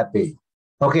extremely happy.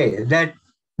 Okay, that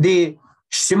the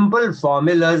simple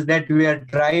formulas that we are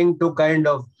trying to kind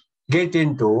of get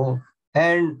into,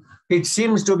 and it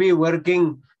seems to be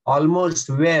working almost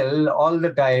well all the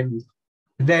time,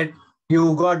 that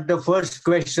you got the first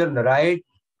question right,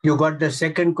 you got the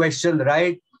second question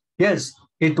right. Yes,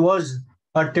 it was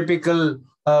a typical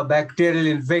bacterial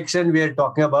infection we are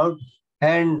talking about,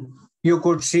 and you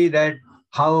could see that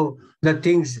how the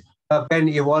things can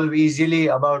evolve easily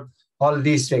about all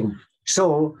these things.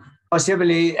 So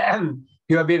possibly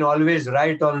you have been always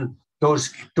right on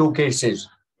those 2 cases.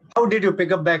 How did you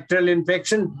pick up bacterial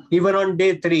infection? Even on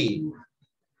day 3,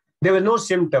 there were no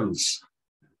symptoms,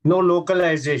 no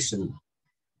localization.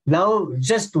 Now,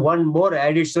 just one more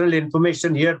additional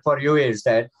information here for you is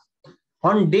that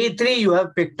on day 3, you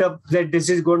have picked up that this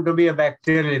is going to be a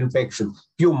bacterial infection.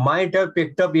 You might have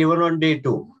picked up even on day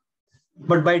 2.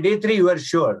 But by day 3, you are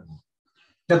sure.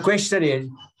 The question is,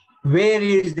 where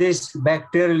is this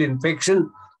bacterial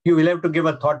infection You will have to give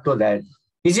a thought to that.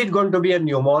 Is it going to be a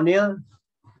pneumonia?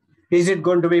 Is it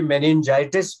going to be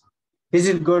meningitis? Is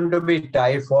it going to be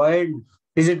typhoid?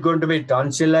 Is it going to be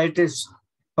tonsillitis?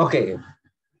 Okay,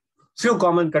 few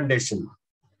common conditions.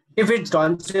 If it's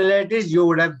tonsillitis, you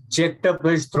would have checked up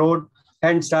his throat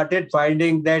and started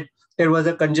finding that there was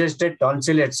a congested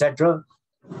tonsil, etc.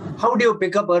 How do you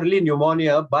pick up early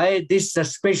pneumonia? By this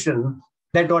suspicion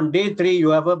that on day 3 you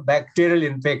have a bacterial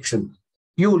infection.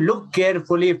 You look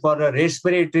carefully for a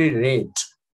respiratory rate.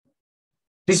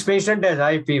 This patient has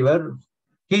high fever.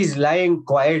 He's lying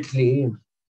quietly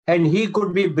and he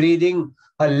could be breathing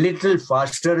a little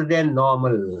faster than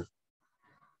normal.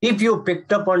 If you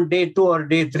picked up on day 2 or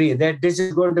day 3 that this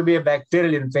is going to be a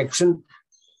bacterial infection,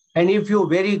 and if you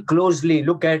very closely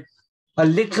look at a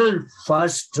little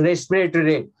fast respiratory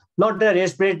rate, not a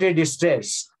respiratory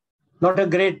distress, not a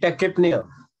great tachypnea,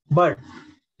 but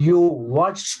you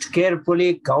watched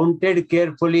carefully, counted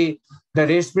carefully the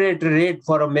respiratory rate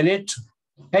for a minute,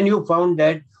 and you found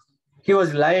that he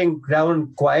was lying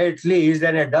down quietly. He's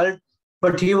an adult,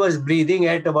 but he was breathing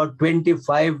at about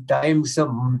 25 times a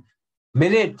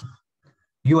minute.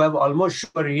 You have almost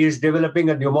sure he is developing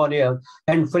a pneumonia.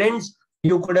 And friends,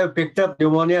 you could have picked up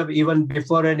pneumonia even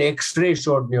before an X-ray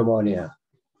showed pneumonia.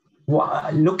 Wow.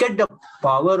 Look at the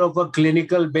power of a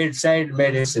clinical bedside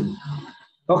medicine.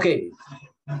 Okay.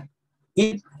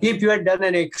 If you had done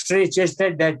an X-ray chest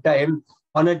at that time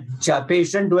on a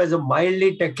patient who has a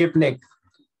mildly tachypneic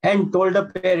and told a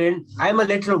parent, I'm a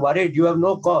little worried, you have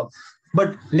no cough,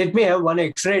 but let me have one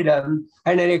X-ray done,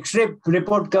 and an X-ray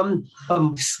report comes, a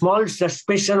small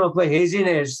suspicion of a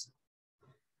haziness,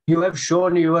 you have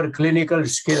shown your clinical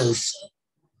skills.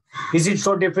 Is it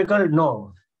so difficult?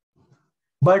 No.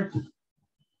 But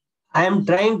I am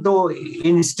trying to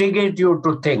instigate you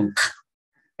to think.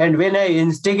 And when I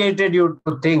instigated you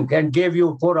to think and gave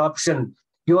you 4 options,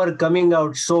 you are coming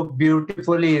out so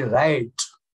beautifully right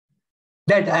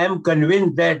that I am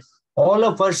convinced that all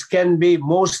of us can be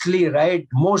mostly right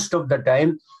most of the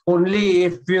time, only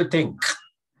if you think.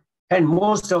 And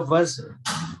most of us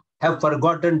have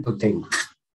forgotten to think.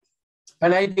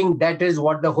 And I think that is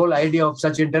what the whole idea of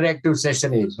such interactive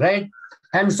session is, right?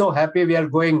 I'm so happy we are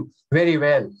going very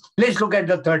well. Let's look at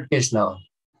the 3rd case now.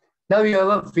 Now you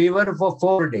have a fever for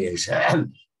 4 days.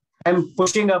 I'm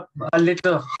pushing up a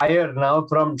little higher now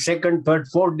from 2nd,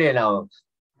 3rd, 4th day now.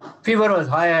 Fever was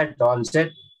high at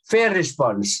onset, fair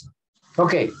response.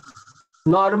 Okay,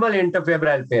 normal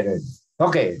interfebrile period.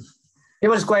 Okay, it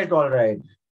was quite all right.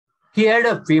 He had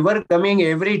a fever coming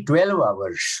every 12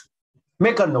 hours.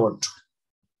 Make a note.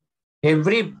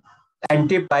 Every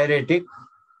antipyretic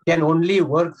can only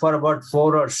work for about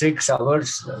 4 or 6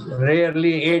 hours,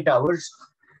 rarely 8 hours,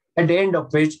 at the end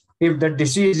of which, if the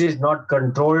disease is not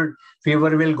controlled,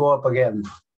 fever will go up again.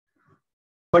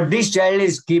 But this child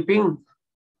is keeping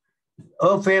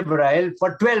afebrile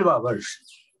for 12 hours.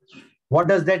 What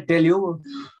does that tell you?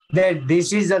 That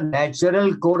this is a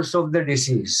natural course of the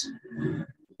disease.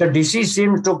 The disease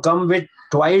seems to come with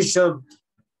twice a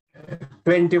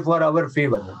 24-hour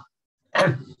fever.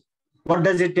 What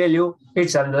does it tell you?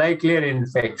 It's unlikely an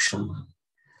infection.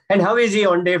 And how is he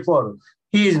on day 4?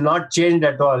 He is not changed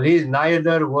at all. He is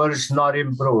neither worse nor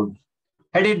improved.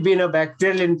 Had it been a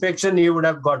bacterial infection, he would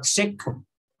have got sick.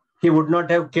 He would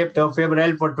not have kept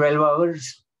afebrile for 12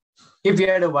 hours. If he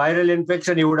had a viral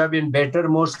infection, he would have been better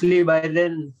mostly by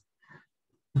then.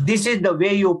 This is the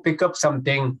way you pick up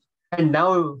something. And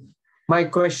now my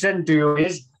question to you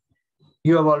is,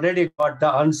 you have already got the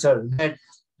answer that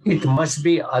it must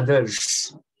be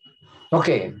others.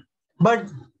 Okay, but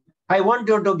I want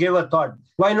you to give a thought.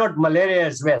 Why not malaria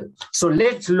as well? So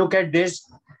let's look at this.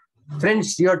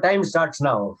 Friends, your time starts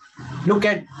now. Look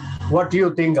at what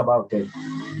you think about it.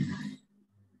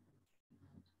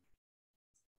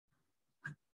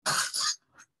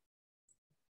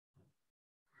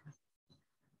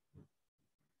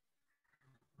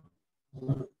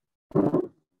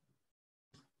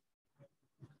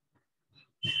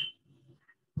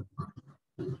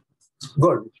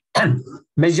 Good.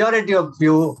 Majority of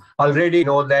you already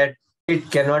know that it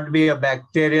cannot be a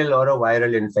bacterial or a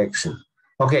viral infection.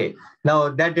 Okay, now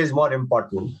that is more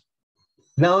important.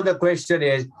 Now the question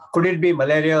is, could it be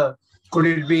malaria? Could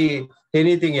it be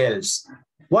anything else?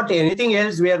 What anything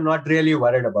else we are not really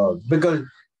worried about, because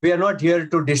we are not here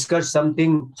to discuss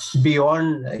something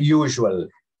beyond usual.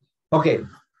 Okay,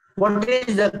 what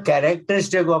is the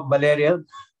characteristic of malaria?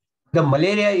 The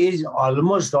malaria is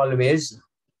almost always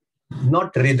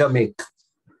not rhythmic.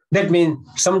 That means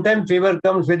sometimes fever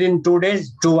comes within 2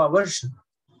 days, 2 hours.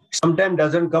 Sometimes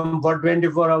doesn't come for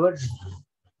 24 hours.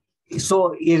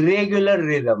 So irregular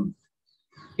rhythm.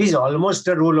 is almost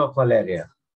a rule of malaria.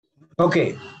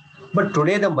 Okay. But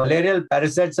today the malarial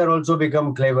parasites are also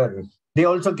become clever. They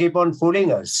also keep on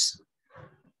fooling us.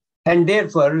 And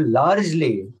therefore,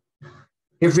 largely,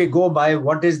 if we go by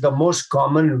what is the most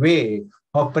common way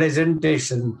of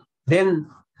presentation, then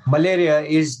malaria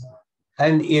is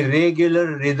an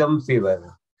irregular rhythm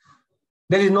fever.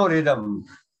 There is no rhythm.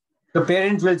 The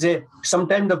parents will say,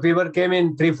 sometimes the fever came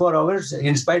in 3-4 hours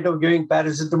in spite of giving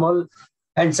paracetamol,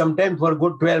 and sometimes for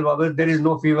good 12 hours, there is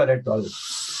no fever at all.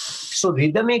 So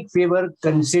rhythmic fever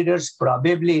considers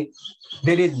probably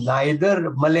there is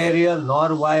neither malaria nor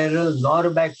viral nor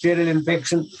bacterial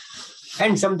infection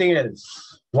and something else.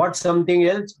 What something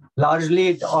else?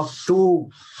 Largely of two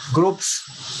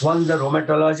groups, one the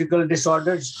rheumatological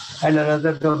disorders and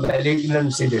another the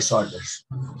malignancy disorders.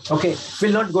 Okay,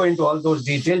 we'll not go into all those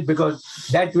details because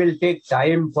that will take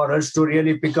time for us to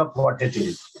really pick up what it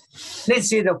is. Let's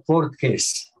see the fourth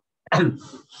case.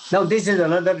 Now, this is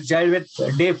another child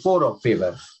with day 4 of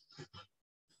fever.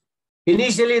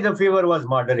 Initially, the fever was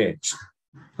moderate.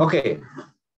 Okay.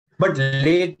 But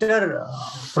later,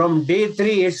 from day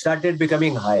 3, it started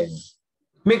becoming high.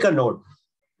 Make a note.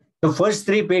 The first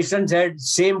 3 patients had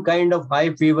same kind of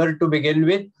high fever to begin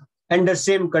with, and the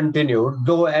same continued,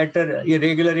 though at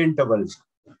irregular intervals.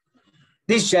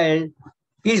 This child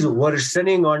is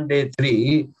worsening on day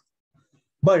 3,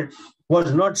 but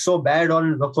was not so bad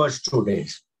on the first 2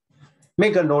 days.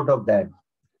 Make a note of that.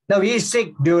 Now, he is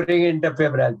sick during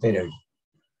interfebrile period.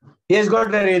 He has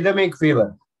got a rhythmic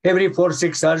fever. Every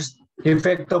 4-6 hours,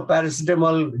 effect of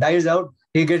paracetamol dies out,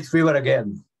 he gets fever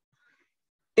again.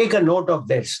 Take a note of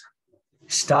this.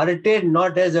 Started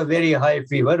not as a very high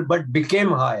fever, but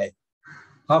became high.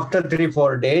 After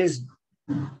 3-4 days,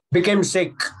 became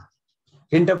sick.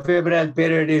 Interfebrile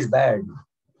period is bad.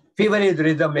 Fever is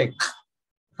rhythmic.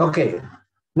 Okay.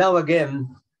 Now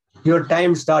again, your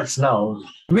time starts now.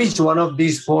 Which one of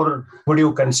these 4 would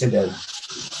you consider?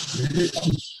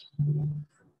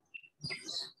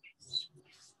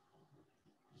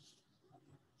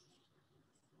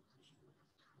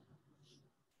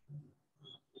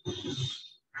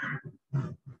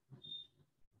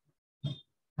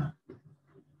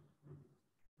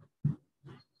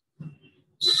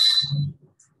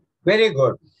 Very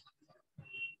good.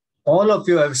 All of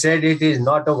you have said it is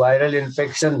not a viral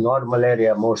infection nor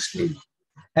malaria mostly.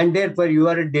 And therefore you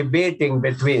are debating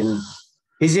between,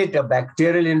 is it a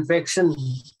bacterial infection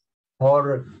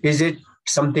or is it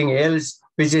something else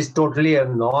which is totally a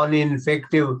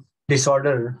non-infective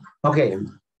disorder? Okay,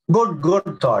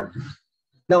 good thought.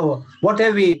 Now, what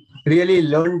have we really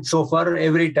learned so far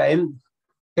every time?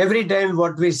 Every time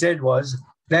what we said was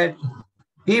that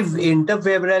if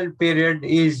interfebrile period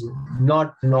is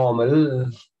not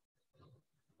normal,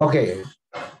 okay,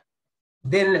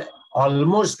 then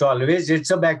almost always it's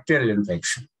a bacterial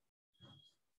infection.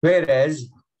 Whereas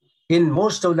in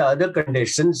most of the other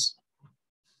conditions,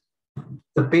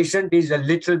 the patient is a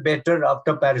little better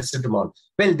after paracetamol.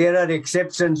 Well, there are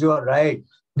exceptions, you are right.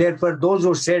 Therefore, those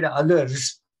who said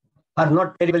others are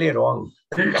not terribly wrong.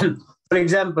 For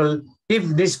example, if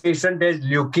this patient has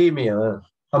leukemia,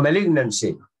 a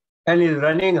malignancy, and is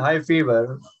running high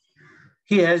fever,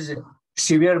 he has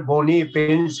severe bony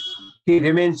pains, he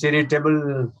remains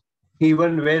irritable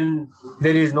even when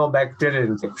there is no bacterial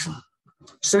infection.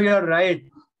 So you are right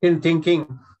in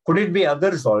thinking, could it be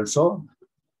others also?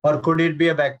 Or could it be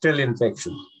a bacterial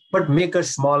infection? But make a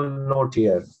small note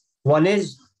here. One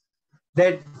is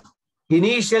that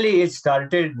initially it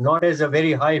started not as a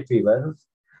very high fever,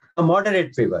 a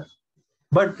moderate fever,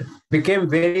 but became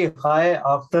very high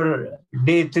after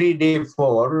day 3, day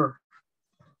 4,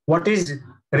 what is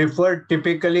referred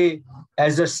typically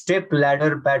as a step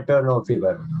ladder pattern of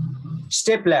fever.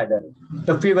 Step ladder,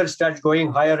 the fever starts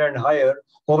going higher and higher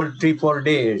over 3-4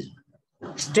 days.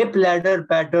 Step ladder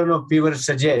pattern of fever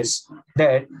suggests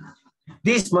that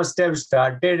this must have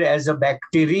started as a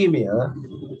bacteremia.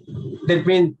 That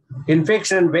means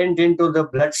infection went into the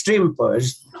bloodstream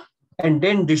first and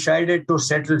then decided to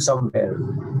settle somewhere.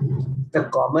 The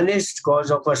commonest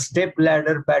cause of a step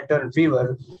ladder pattern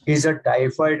fever is a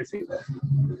typhoid fever.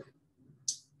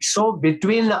 So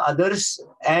between others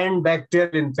and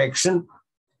bacterial infection,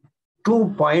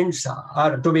 2 points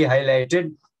are to be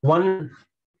highlighted. One,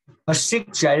 a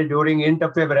sick child during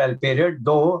interfebrile period,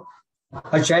 though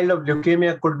a child of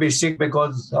leukemia could be sick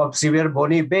because of severe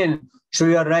bony pain. So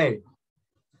you are right.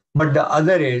 But the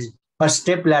other is a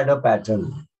step ladder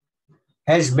pattern.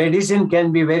 As medicine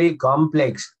can be very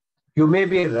complex, you may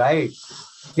be right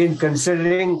in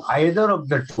considering either of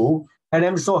the two. And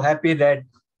I'm so happy that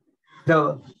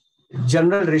the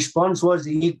general response was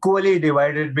equally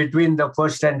divided between the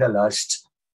first and the last.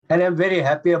 and I'm very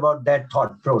happy about that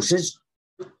thought process.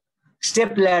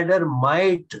 Step ladder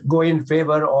might go in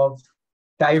favor of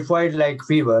typhoid-like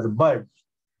fever, but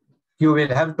you will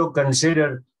have to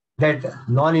consider that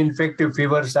non-infective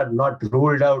fevers are not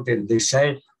ruled out in this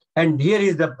side. And here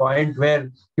is the point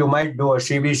where you might do a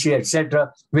CBC,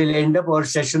 etc. We'll end up our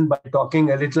session by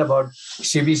talking a little about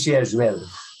CBC as well.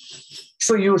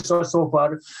 So you saw so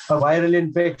far a viral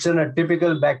infection, a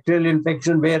typical bacterial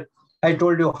infection, where I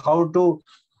told you how to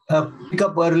pick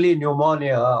up early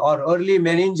pneumonia or early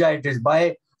meningitis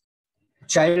by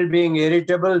child being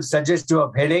irritable, suggestive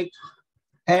of headache.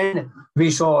 And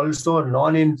we saw also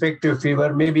non-infective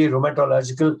fever, maybe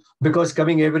rheumatological, because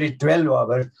coming every 12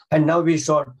 hours. And now we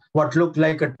saw what looked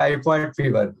like a typhoid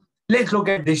fever. Let's look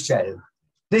at this child.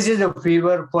 This is a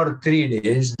fever for 3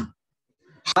 days,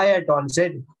 high at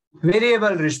onset,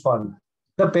 variable response.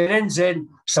 The parents said,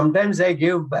 sometimes I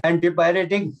give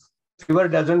antipyretic, fever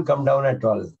doesn't come down at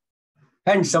all.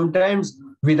 And sometimes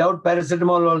without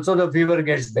paracetamol also the fever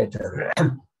gets better.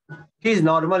 His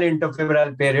normal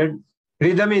interfebrile period,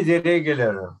 rhythm is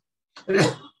irregular.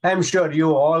 I'm sure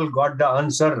you all got the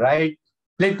answer right.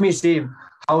 Let me see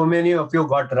how many of you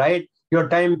got right. Your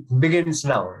time begins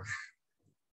now.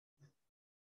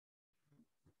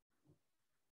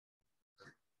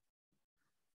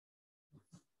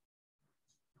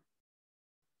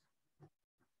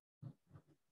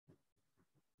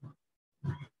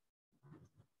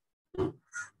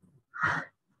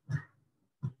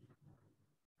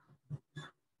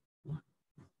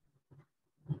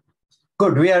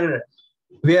 Good.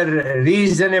 We are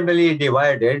reasonably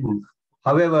divided.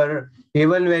 However,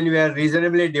 even when we are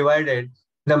reasonably divided,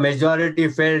 the majority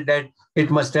felt that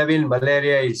it must have been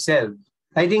malaria itself.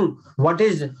 I think what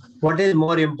is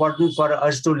more important for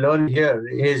us to learn here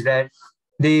is that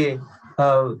the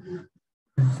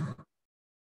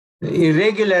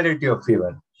irregularity of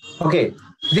fever. Okay,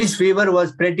 this fever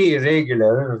was pretty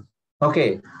irregular.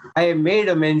 Okay, I made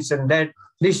a mention that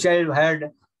this child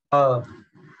had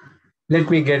let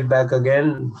me get back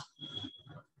again.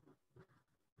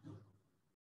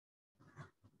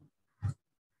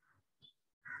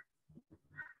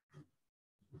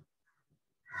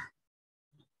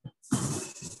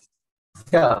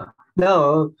 Yeah,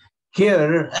 now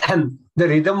here the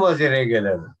rhythm was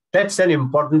irregular. That's an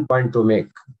important point to make,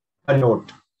 a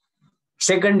note.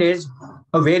 Second is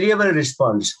a variable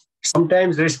response.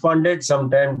 Sometimes responded,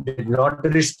 sometimes did not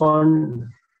respond.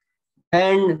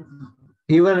 And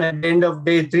even at the end of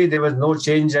day 3, there was no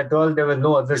change at all. There were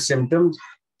no other symptoms.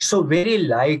 So very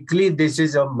likely this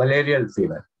is a malarial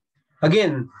fever.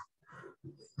 Again,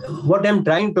 what I'm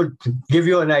trying to give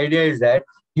you an idea is that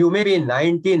you may be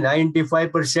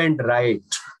 90-95% right.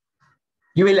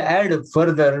 You will add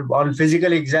further on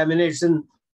physical examination,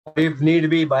 if need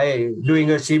be, by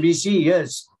doing a CBC,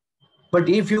 yes. But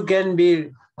if you can be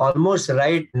almost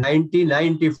right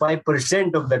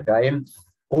 90-95% of the time,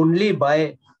 only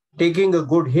by taking a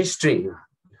good history,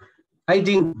 I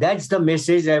think that's the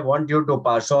message I want you to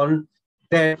pass on,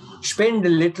 that spend a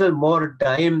little more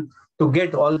time to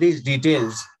get all these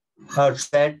details so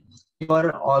that you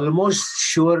are almost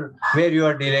sure where you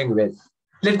are dealing with.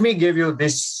 Let me give you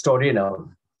this story now.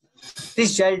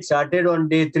 This child started on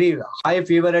day 3, high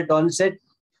fever at onset,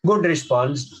 good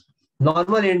response,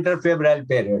 normal interfebrile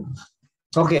period.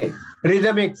 Okay,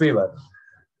 rhythmic fever.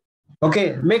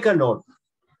 Okay, make a note.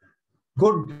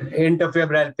 Good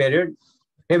interfebrile period,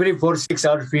 every 4-6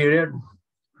 hours period.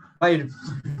 By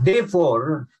day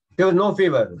 4, there was no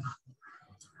fever,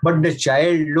 but the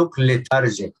child looked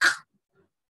lethargic.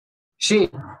 See,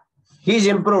 he's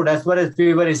improved as far as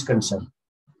fever is concerned,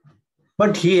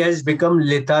 but he has become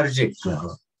lethargic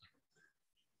now.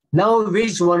 Now,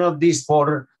 which one of these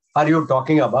 4 are you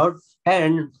talking about?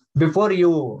 And before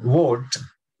you vote,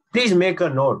 please make a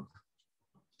note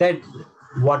that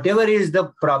whatever is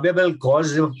the probable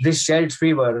cause of this child's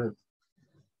fever,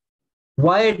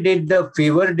 why did the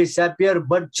fever disappear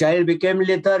but child became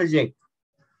lethargic?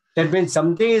 That means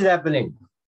something is happening.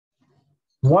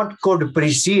 What could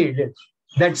precede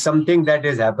that something that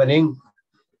is happening?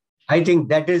 I think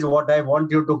that is what I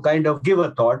want you to kind of give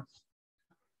a thought.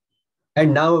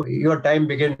 And now your time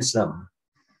begins now.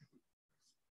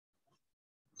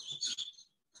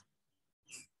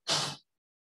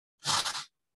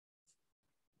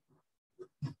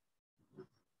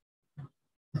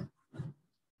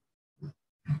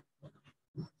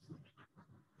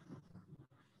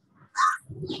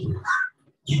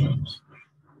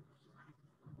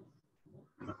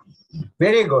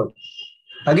 Very good.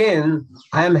 Again,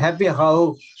 I am happy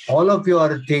how all of you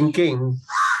are thinking,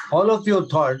 all of you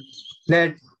thought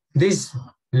that this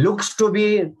looks to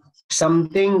be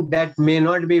something that may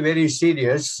not be very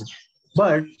serious,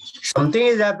 but something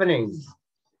is happening.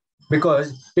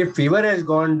 Because if fever has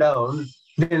gone down,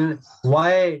 then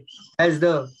why has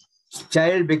the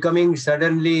child becoming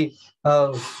suddenly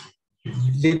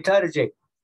lethargic?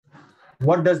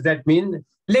 What does that mean?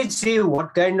 Let's see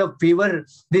what kind of fever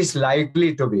this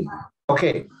likely to be.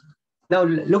 Okay. Now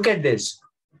look at this.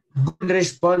 Good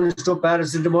response to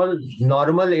paracetamol,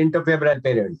 normal interfebrile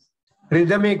period,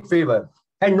 rhythmic fever,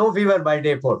 and no fever by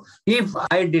day 4. If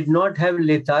I did not have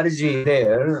lethargy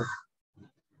there,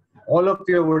 all of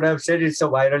you would have said it's a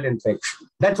viral infection.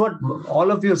 That's what all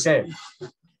of you said.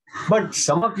 But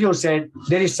some of you said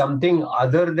there is something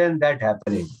other than that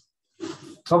happening.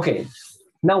 Okay.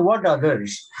 Now, what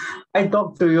others? I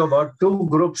talked to you about 2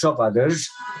 groups of others,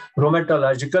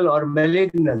 rheumatological or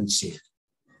malignancy.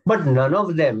 But none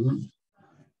of them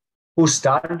who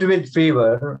start with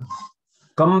fever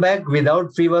come back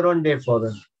without fever on day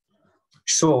 4.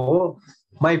 So,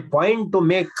 my point to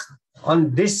make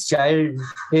on this child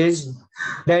is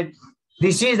that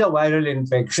this is a viral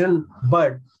infection,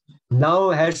 but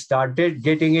now has started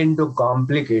getting into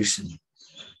complication.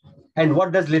 And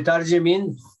what does lethargy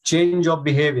mean? Change of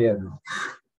behavior.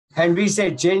 And we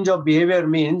say change of behavior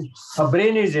means a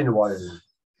brain is involved.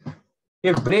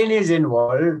 If brain is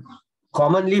involved,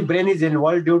 commonly brain is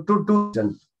involved due to 2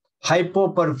 reasons: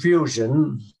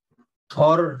 hypoperfusion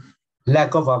or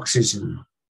lack of oxygen.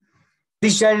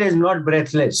 This child is not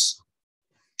breathless.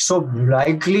 So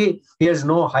likely he has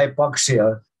no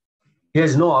hypoxia. He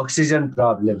has no oxygen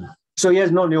problem. So he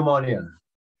has no pneumonia.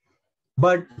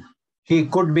 But he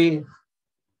could be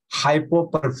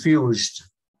hypoperfused.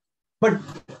 But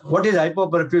what is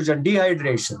hypoperfusion?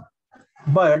 Dehydration.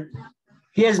 But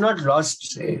he has not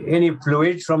lost any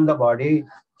fluids from the body.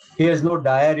 He has no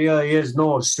diarrhea. He has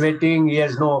no sweating. He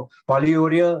has no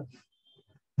polyuria.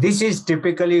 This is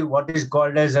typically what is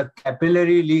called as a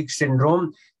capillary leak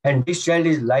syndrome. And this child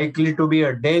is likely to be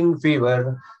a dengue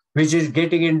fever, which is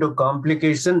getting into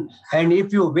complication. And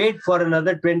if you wait for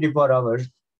another 24 hours,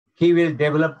 he will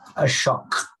develop a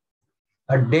shock,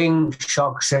 a dengue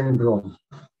shock syndrome.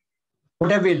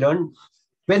 What have we learned?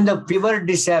 When the fever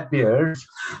disappears,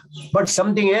 but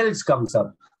something else comes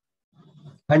up.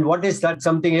 And what is that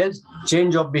something else?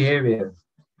 Change of behavior.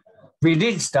 We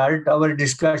did start our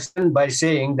discussion by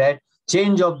saying that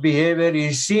change of behavior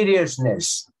is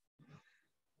seriousness.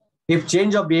 If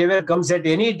change of behavior comes at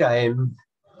any time,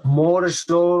 more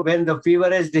so when the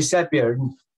fever has disappeared,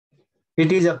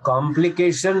 it is a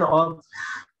complication of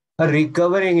a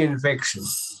recovering infection.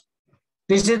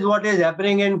 This is what is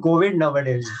happening in COVID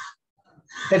nowadays.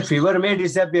 That fever may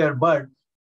disappear, but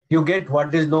you get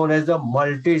what is known as the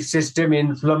multi-system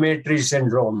inflammatory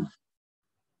syndrome.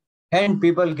 And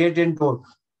people get into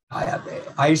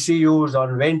ICUs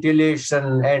on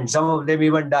ventilation, and some of them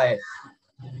even die.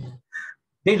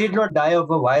 They did not die of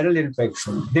a viral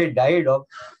infection. They died of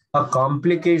a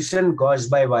complication caused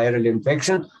by viral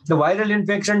infection. The viral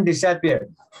infection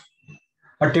disappeared.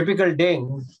 A typical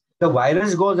dengue, the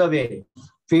virus goes away,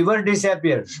 fever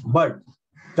disappears, but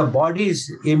the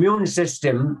body's immune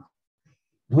system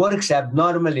works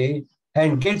abnormally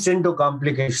and gets into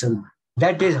complication.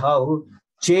 That is how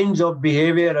change of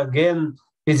behavior again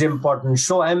is important.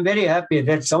 So I'm very happy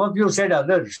that some of you said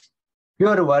others. You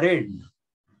are worried.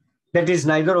 That is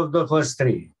neither of the first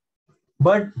 3.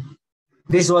 But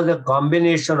this was a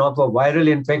combination of a viral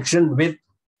infection with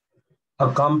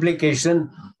a complication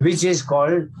which is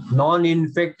called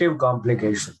non-infective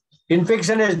complication.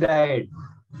 Infection has died,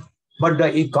 but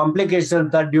the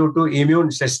complications are due to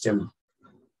immune system.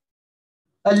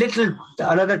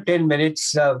 Another 10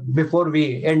 minutes before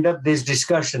we end up this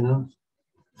discussion.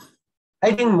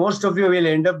 I think most of you will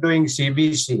end up doing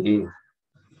CBC.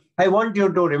 I want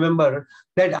you to remember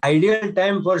that ideal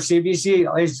time for CBC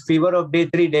is fever of day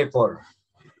 3, day 4.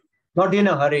 Not in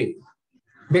a hurry,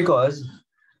 because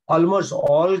almost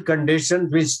all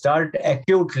conditions which start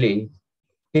acutely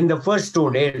in the first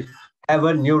 2 days have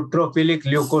a neutrophilic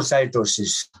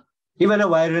leukocytosis, even a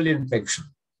viral infection.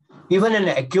 Even an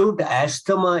acute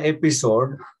asthma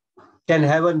episode can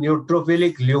have a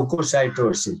neutrophilic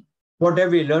leukocytosis. What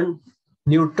have we learned?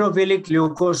 Neutrophilic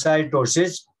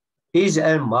leukocytosis is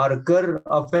a marker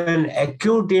of an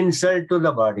acute insult to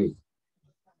the body.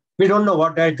 We don't know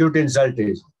what acute insult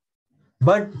is.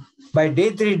 But by day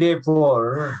 3, day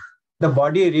 4, the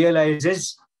body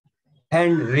realizes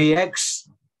and reacts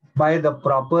by the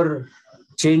proper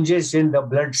changes in the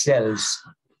blood cells.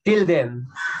 Till then,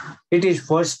 it is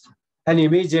first an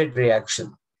immediate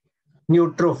reaction.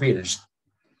 Neutrophils.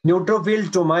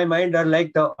 Neutrophils, to my mind, are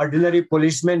like the ordinary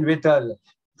policeman with a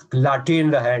lathi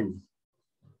in the hand.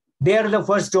 They are the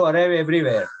first to arrive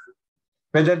everywhere.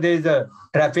 Whether there is a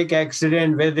traffic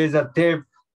accident, whether there is a theft,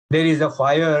 there is a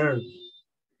fire,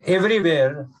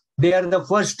 everywhere, they are the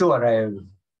first to arrive.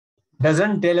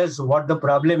 Doesn't tell us what the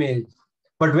problem is.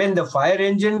 But when the fire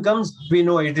engine comes, we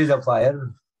know it is a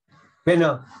fire.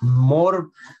 When more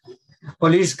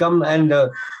police come and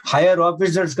higher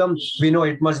officers come, we know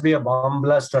it must be a bomb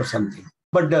blast or something.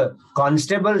 But the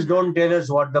constables don't tell us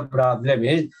what the problem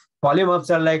is. Polymaths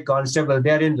are like constables.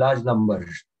 They are in large numbers.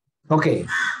 Okay,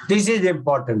 this is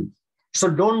important. So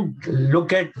don't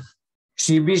look at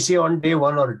CBC on day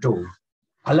 1 or 2.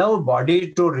 Allow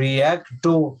body to react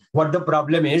to what the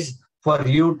problem is for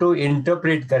you to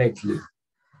interpret correctly.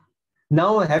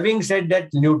 Now, having said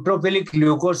that neutrophilic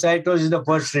leukocytosis is the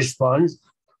first response,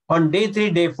 on day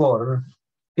 3, day 4,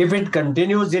 if it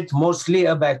continues, it's mostly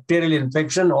a bacterial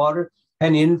infection or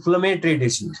an inflammatory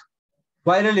disease.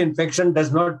 Viral infection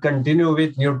does not continue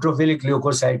with neutrophilic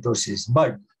leukocytosis,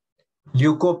 but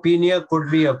leukopenia could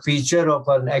be a feature of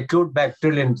an acute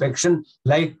bacterial infection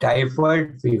like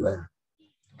typhoid fever.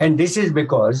 And this is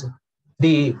because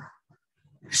the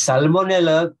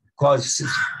salmonella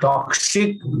causes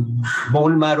toxic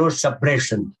bone marrow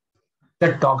suppression.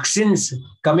 The toxins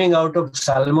coming out of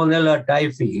Salmonella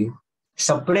typhi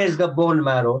suppress the bone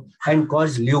marrow and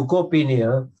cause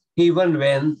leukopenia even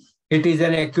when it is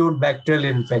an acute bacterial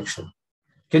infection.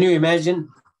 Can you imagine?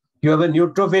 You have a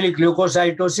neutrophilic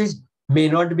leukocytosis, may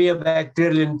not be a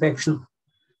bacterial infection.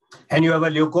 And you have a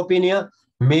leukopenia,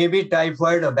 maybe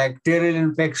typhoid, a bacterial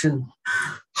infection.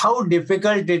 How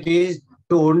difficult it is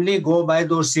to only go by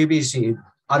those CBC,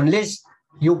 unless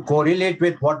you correlate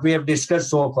with what we have discussed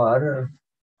so far,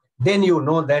 then you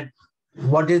know that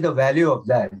what is the value of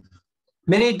that.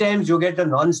 Many times you get a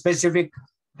non-specific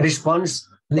response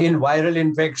in viral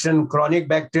infection, chronic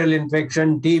bacterial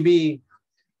infection, TB.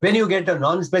 When you get a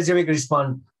non-specific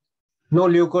response, no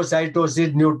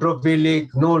leukocytosis, neutrophilic,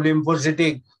 no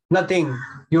lymphocytic, nothing,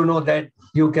 you know that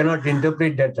you cannot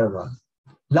interpret that at all.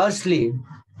 Lastly,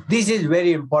 this is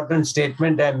very important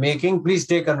statement I'm making. Please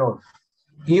take a note.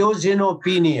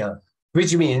 Eosinopenia,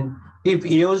 which means if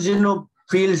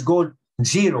eosinophils go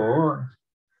 0,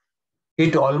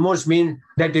 it almost means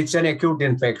that it's an acute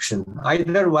infection,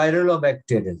 either viral or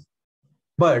bacterial.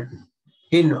 But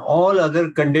in all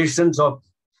other conditions of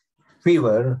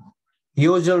fever,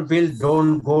 eosinophils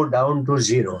don't go down to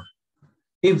 0.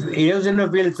 If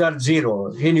eosinophils are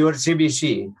 0 in your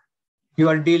CBC, you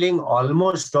are dealing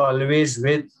almost always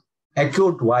with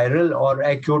acute viral or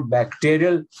acute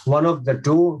bacterial, one of the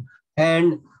two.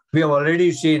 And we have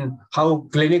already seen how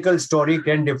clinical story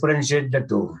can differentiate the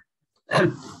two.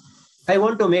 I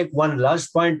want to make one last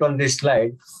point on this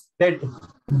slide, that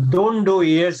don't do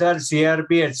ESR,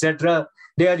 CRP, etc.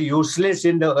 They are useless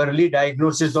in the early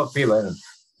diagnosis of fever.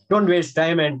 Don't waste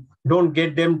time and don't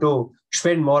get them to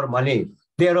spend more money.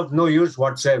 They are of no use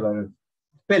whatsoever.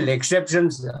 Well,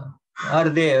 exceptions are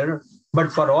there,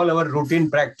 but for all our routine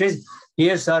practice,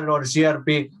 ESR or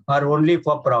CRP are only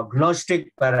for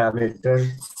prognostic parameters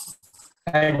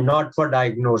and not for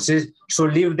diagnosis. So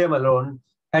leave them alone.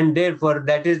 And therefore,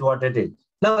 that is what it is.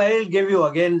 Now, I will give you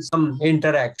again some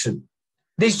interaction.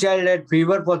 This child had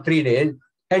fever for 3 days,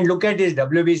 and look at his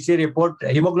WBC report.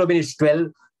 Hemoglobin is 12,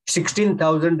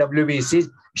 16,000 WBCs,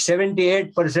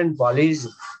 78% polys,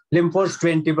 lymphos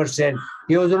 20%,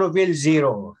 eosinophil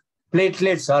 0.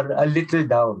 Platelets are a little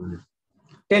down.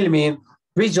 Tell me,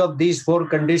 which of these 4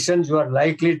 conditions you are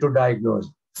likely to diagnose?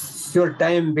 Your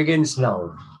time begins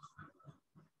now.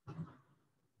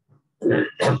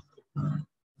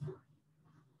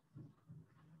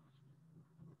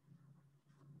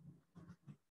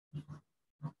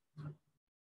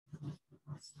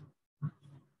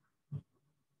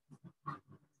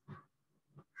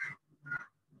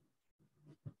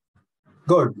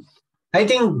 Good. I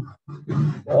think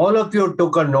all of you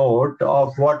took a note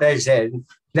of what I said,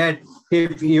 that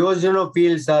if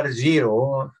eosinophils are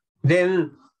 0,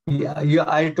 then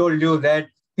I told you that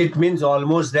it means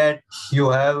almost that you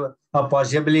have a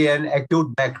possibly an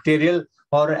acute bacterial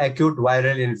or acute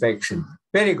viral infection.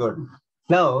 Very good.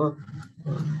 Now,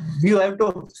 you have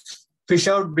to fish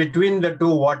out between the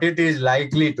two what it is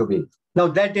likely to be. Now,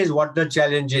 that is what the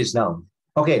challenge is now.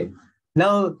 Okay.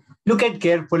 Now, look at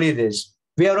carefully this.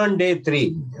 We are on day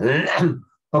 3.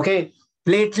 Okay.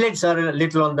 Platelets are a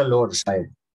little on the lower side.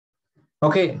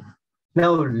 Okay.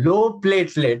 Now, low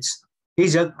platelets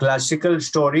is a classical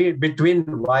story between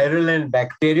viral and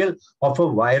bacterial of a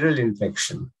viral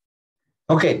infection.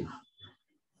 Okay.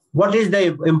 What is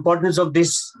the importance of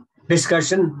this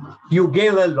discussion? You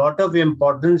gave a lot of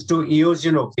importance to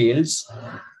eosinophils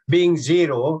being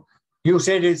 0. You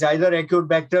said it's either acute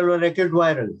bacterial or acute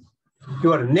viral.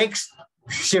 your next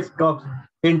shift of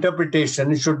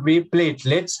interpretation should be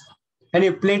platelets. And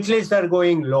if platelets are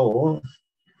going low,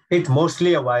 it's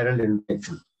mostly a viral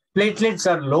infection. Platelets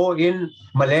are low in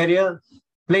malaria,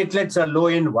 platelets are low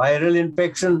in viral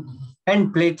infection,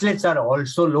 and platelets are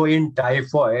also low in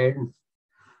typhoid.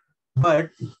 But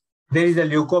there is a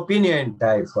leukopenia in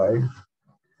typhoid.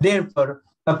 Therefore,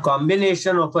 a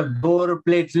combination of a lower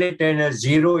platelet and a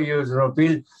zero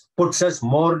eosinophil puts us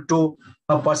more to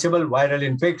a possible viral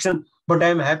infection. But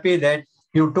I'm happy that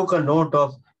you took a note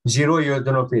of zero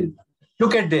eosinophil.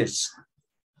 Look at this.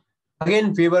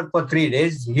 Again, fever for 3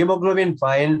 days, hemoglobin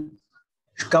fine,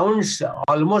 counts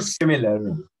almost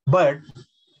similar, but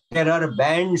there are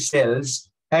band cells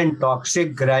and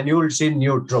toxic granules in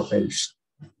neutrophils.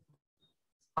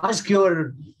 Ask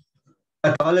your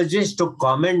pathologist to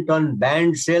comment on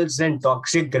band cells and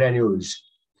toxic granules.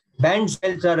 Band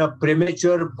cells are a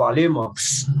premature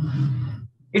polymorphs.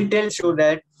 It tells you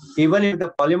that even if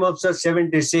the polymorphs are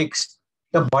 76,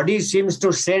 the body seems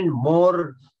to send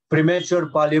more premature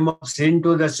polymorphs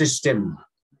into the system.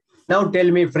 Now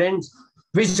tell me, friends,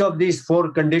 which of these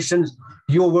 4 conditions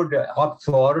you would opt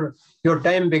for? Your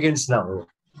time begins now.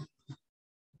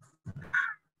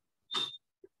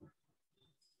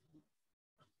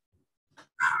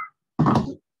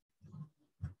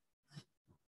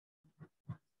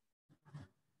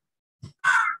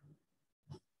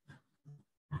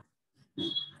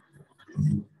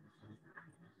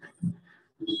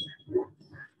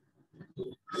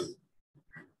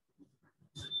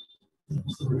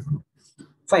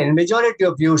 Fine. Majority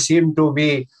of you seem to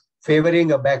be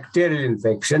favoring a bacterial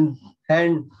infection.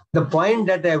 And the point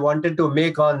that I wanted to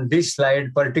make on this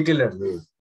slide particularly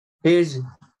is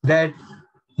that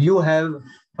you have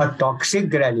a toxic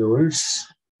granules.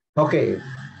 Okay.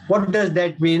 What does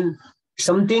that mean?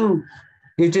 Something,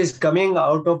 it is coming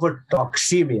out of a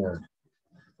toxemia.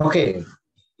 Okay.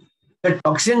 The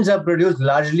toxins are produced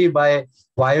largely by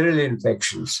viral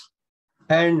infections.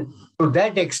 And to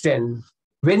that extent,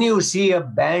 when you see a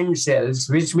band cells,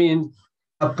 which means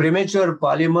a premature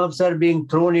polymorphs are being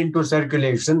thrown into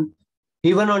circulation,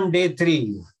 even on day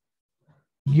 3,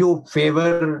 you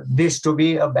favor this to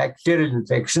be a bacterial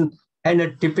infection. And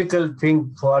a typical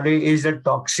thing for it is the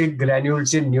toxic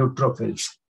granules in neutrophils.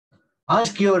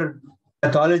 Ask your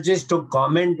pathologist to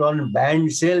comment on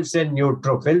band cells and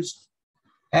neutrophils,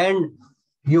 and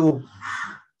you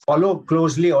follow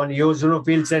closely on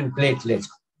eosinophils and platelets.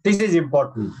 This is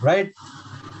important, right?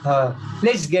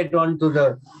 Let's get on to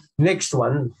the next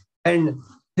one. And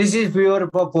this is fever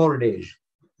for 4 days.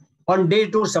 On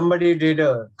day 2, somebody did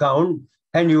a count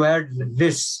and you had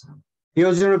this.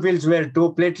 Eosinophils were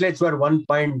 2, platelets were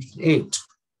 1.8.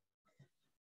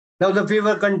 Now the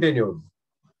fever continued.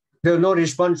 There was no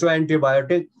response to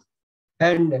antibiotic.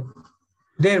 And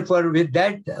therefore, with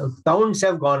that, counts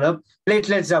have gone up,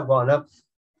 platelets have gone up.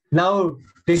 Now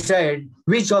decide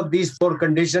which of these 4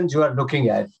 conditions you are looking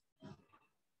at.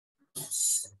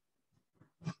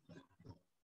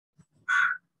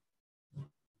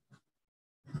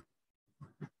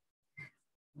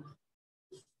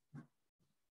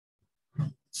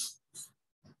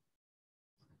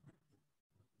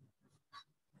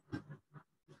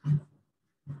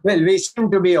 Well, we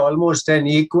seem to be almost an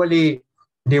equally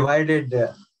divided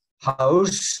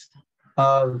house.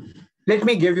 Let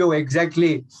me give you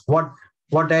exactly what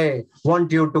I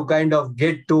want you to kind of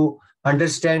get to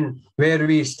understand where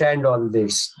we stand on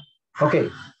this.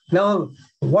 Okay. Now,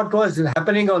 what was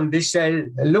happening on this side,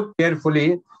 look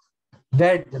carefully,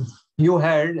 that you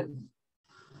had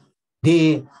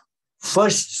the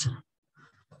first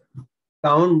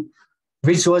count,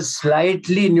 which was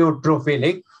slightly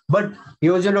neutrophilic, but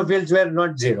eosinophils were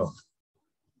not 0.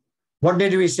 What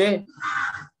did we say?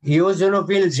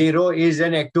 Eosinophil 0 is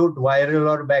an acute viral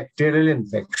or bacterial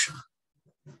infection.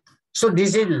 So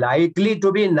this is likely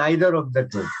to be neither of the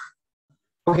two.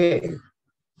 Okay.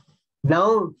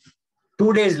 Now,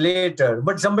 2 days later,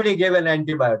 but somebody gave an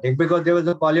antibiotic because there was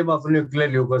a polymorph nuclear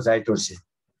leukocytosis.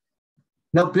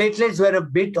 Now, platelets were a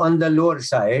bit on the lower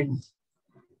side.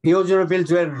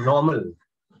 Eosinophils were normal,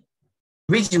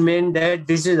 which meant that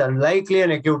this is unlikely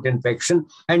an acute infection.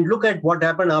 And look at what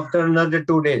happened after another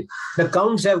 2 days. The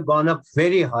counts have gone up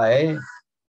very high.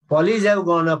 Polys have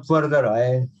gone up further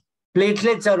high.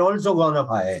 Platelets are also gone up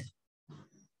high.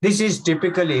 This is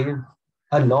typically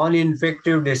a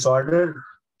non-infective disorder,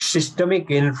 systemic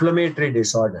inflammatory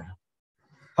disorder.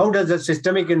 How does a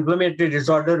systemic inflammatory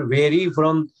disorder vary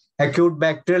from acute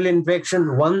bacterial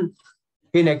infection? 1,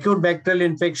 in acute bacterial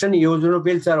infection,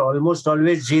 eosinophils are almost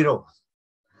always 0.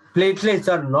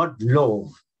 Platelets are not low.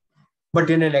 But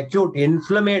in an acute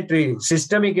inflammatory,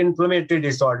 systemic inflammatory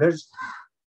disorders,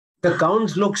 the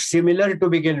counts look similar to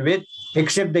begin with,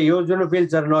 except the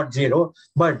eosinophils are not zero.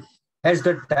 But as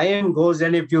the time goes,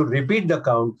 and if you repeat the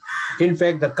count, in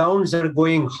fact, the counts are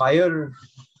going higher,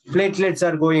 platelets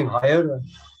are going higher.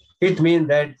 It means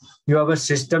that you have a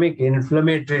systemic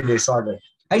inflammatory disorder.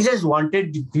 I just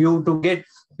wanted you to get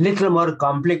little more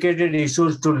complicated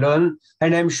issues to learn.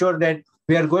 And I'm sure that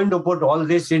we are going to put all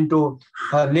this into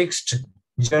our next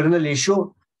journal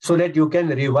issue so that you can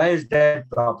revise that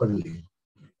properly.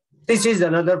 This is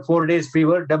another 4 days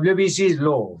fever. WBC is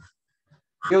low.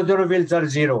 Eosinophils are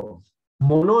zero.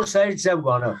 Monocytes have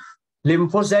gone up.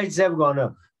 Lymphocytes have gone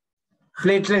up.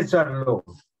 Platelets are low.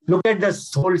 Look at the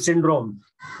whole syndrome.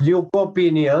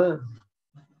 Leukopenia,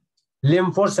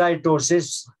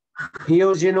 lymphocytosis,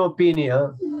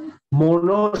 eosinopenia,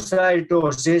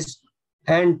 monocytosis,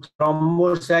 and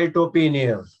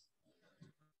thrombocytopenia.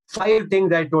 5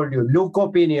 things I told you: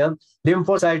 leukopenia,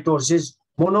 lymphocytosis,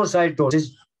 monocytosis,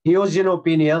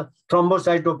 eosinopenia,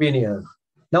 thrombocytopenia.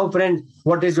 Now, friends,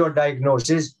 what is your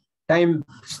diagnosis? Time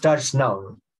starts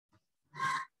now.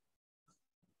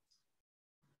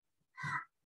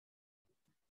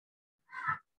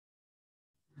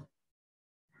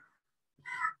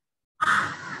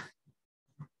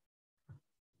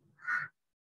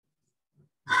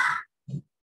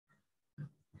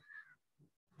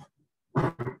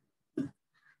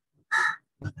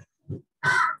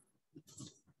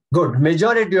 Good.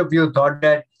 Majority of you thought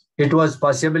that it was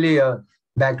possibly a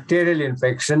bacterial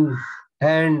infection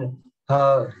and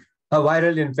a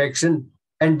viral infection.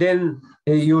 And then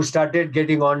you started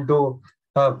getting on to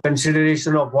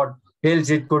consideration of what else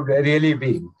it could really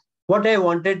be. What I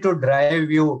wanted to drive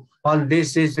you on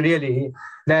this is really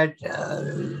that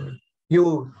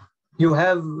you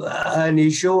have an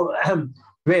issue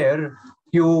where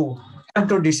you have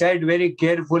to decide very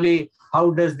carefully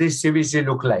how does this CBC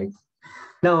look like.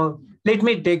 Now, let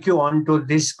me take you on to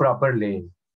this properly.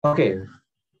 Okay,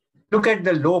 look at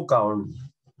the low count.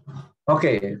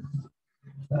 Okay.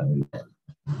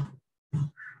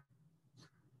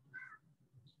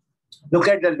 Look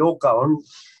at the low count,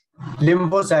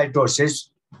 lymphocytosis,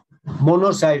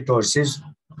 monocytosis,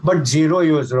 but zero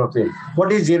eosinophil.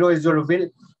 What is zero eosinophil?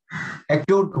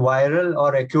 Acute viral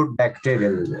or acute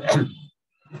bacterial.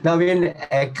 Now, in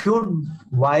acute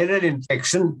viral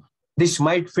infection, this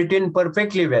might fit in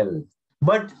perfectly well,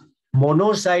 but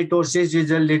monocytosis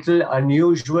is a little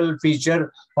unusual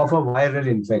feature of a viral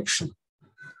infection.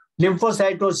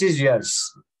 Lymphocytosis,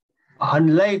 yes,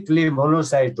 unlikely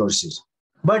monocytosis.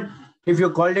 But if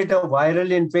you called it a viral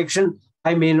infection,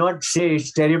 I may not say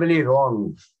it's terribly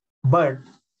wrong. But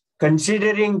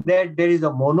considering that there is a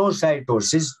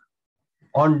monocytosis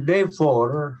on day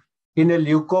 4 in a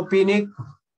leukopenic,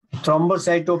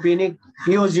 thrombocytopenic,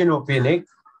 eosinopenic,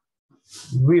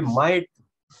 we might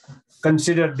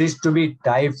consider this to be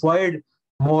typhoid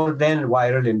more than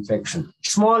viral infection.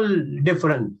 Small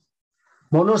difference.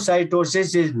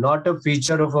 Monocytosis is not a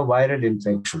feature of a viral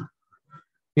infection.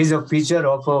 It is a feature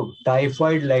of a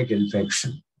typhoid-like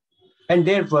infection. And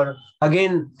therefore,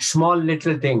 again, small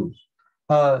little thing.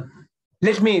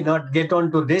 Let me not get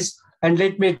on to this and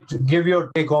let me give you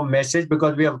a take-home message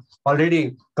because we have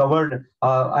already covered,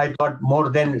 I thought, more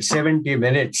than 70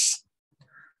 minutes.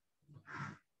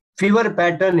 Fever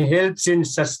pattern helps in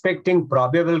suspecting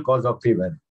probable cause of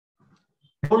fever.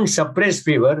 Don't suppress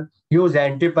fever. Use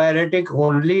antipyretic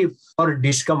only for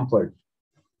discomfort.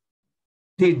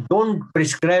 They don't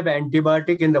prescribe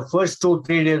antibiotic in the first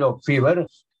 2-3 days of fever,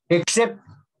 except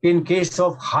in case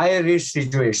of high-risk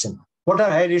situation. What are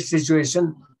high-risk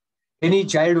situation? Any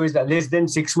child who is less than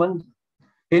 6 months,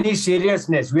 any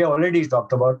seriousness, we already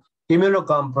talked about,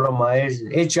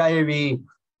 immunocompromised, HIV,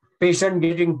 patient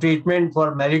getting treatment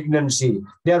for malignancy,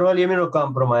 they are all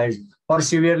immunocompromised or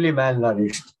severely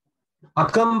malnourished.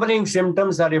 Accompanying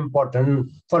symptoms are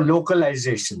important for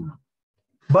localization.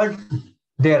 But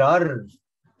there are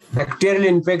bacterial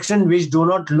infections which do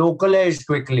not localize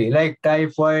quickly, like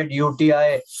typhoid,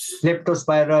 UTI,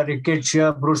 leptospira,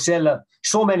 rickettsia, brucella,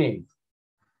 so many.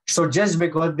 So just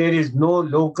because there is no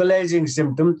localizing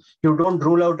symptom, you don't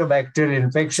rule out a bacterial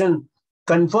infection.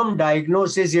 Confirm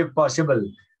diagnosis if possible.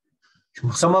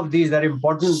 Some of these are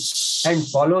important, and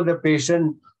follow the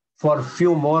patient for a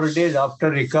few more days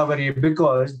after recovery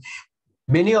because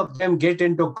many of them get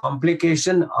into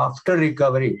complication after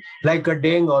recovery, like a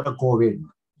dengue or a COVID.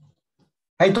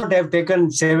 I thought I've taken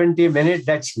 70 minutes.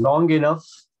 That's long enough.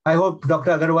 I hope,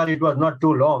 Dr. Agarwal, it was not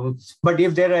too long. But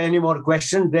if there are any more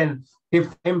questions, then if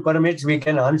time permits, we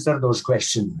can answer those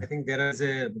questions. I think there are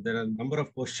a number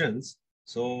of questions.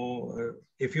 So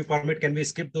if you permit, can we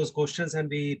skip those questions and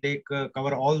we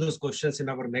cover all those questions in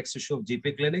our next issue of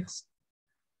GP Clinics?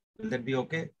 Will that be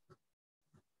okay?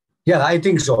 Yeah, I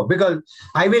think so, because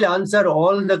I will answer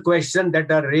all the questions that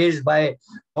are raised by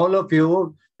all of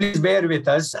you. Please bear with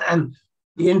us. And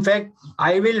in fact,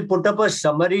 I will put up a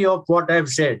summary of what I've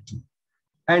said.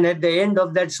 And at the end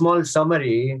of that small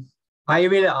summary, I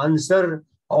will answer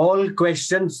all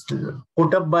questions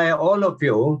put up by all of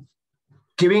you,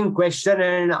 giving question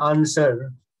and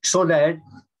answer so that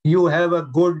you have a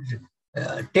good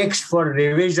text for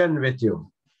revision with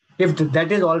you. If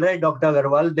that is all right, Dr.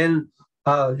 Agarwal, then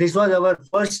this was our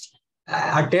first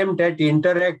attempt at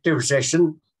interactive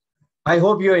session. I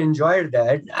hope you enjoyed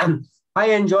that. I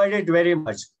enjoyed it very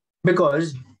much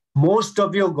because most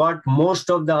of you got most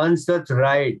of the answers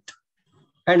right.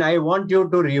 And I want you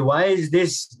to revise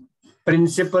this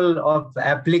principle of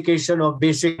application of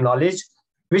basic knowledge,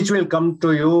 which will come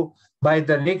to you by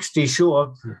the next issue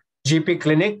of GP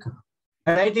Clinic.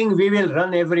 And I think we will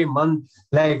run every month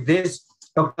like this.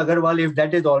 Dr. Agarwal, if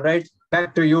that is all right,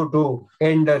 back to you to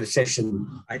end the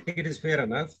session. I think it is fair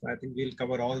enough. I think we'll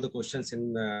cover all the questions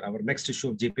in our next issue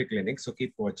of GP Clinic. So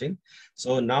keep watching.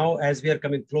 So now, as we are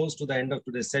coming close to the end of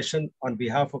today's session, on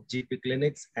behalf of GP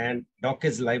Clinics and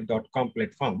docislive.com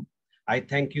platform, I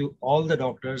thank you all the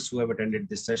doctors who have attended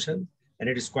this session. And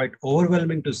it is quite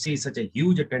overwhelming to see such a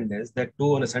huge attendance, that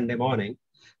too on a Sunday morning.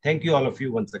 Thank you all of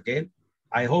you once again.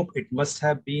 I hope it must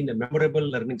have been a memorable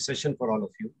learning session for all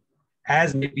of you,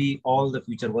 as maybe all the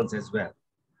future ones as well.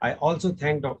 I also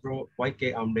thank Dr.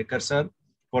 YK Amdekar, sir,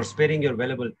 for sparing your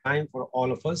valuable time for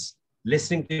all of us.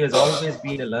 Listening to you has always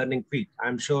been a learning feat.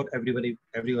 I'm sure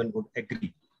everyone would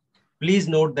agree. Please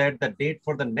note that the date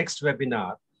for the next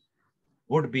webinar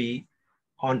would be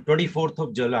on 24th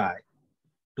of July,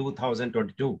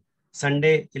 2022,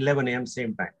 Sunday, 11 a.m.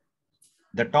 same time.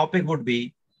 The topic would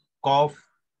be cough,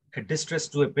 a distress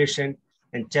to a patient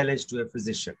and challenge to a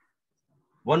physician.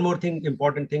 One more thing,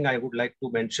 important thing I would like to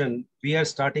mention, we are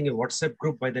starting a WhatsApp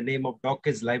group by the name of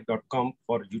docislive.com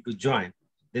for you to join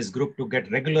this group to get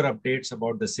regular updates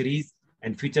about the series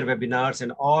and future webinars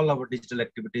and all our digital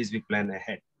activities we plan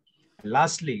ahead. And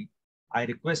lastly, I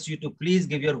request you to please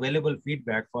give your valuable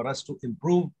feedback for us to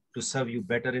improve to serve you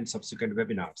better in subsequent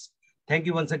webinars. Thank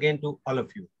you once again to all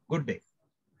of you. Good day.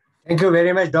 Thank you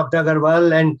very much, Dr.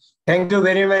 Agarwal, and thank you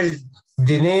very much,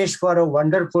 Dinesh, for a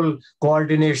wonderful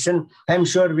coordination. I'm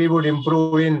sure we would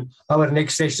improve in our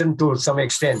next session to some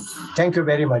extent. Thank you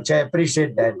very much. I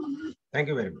appreciate that. Thank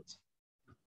you very much.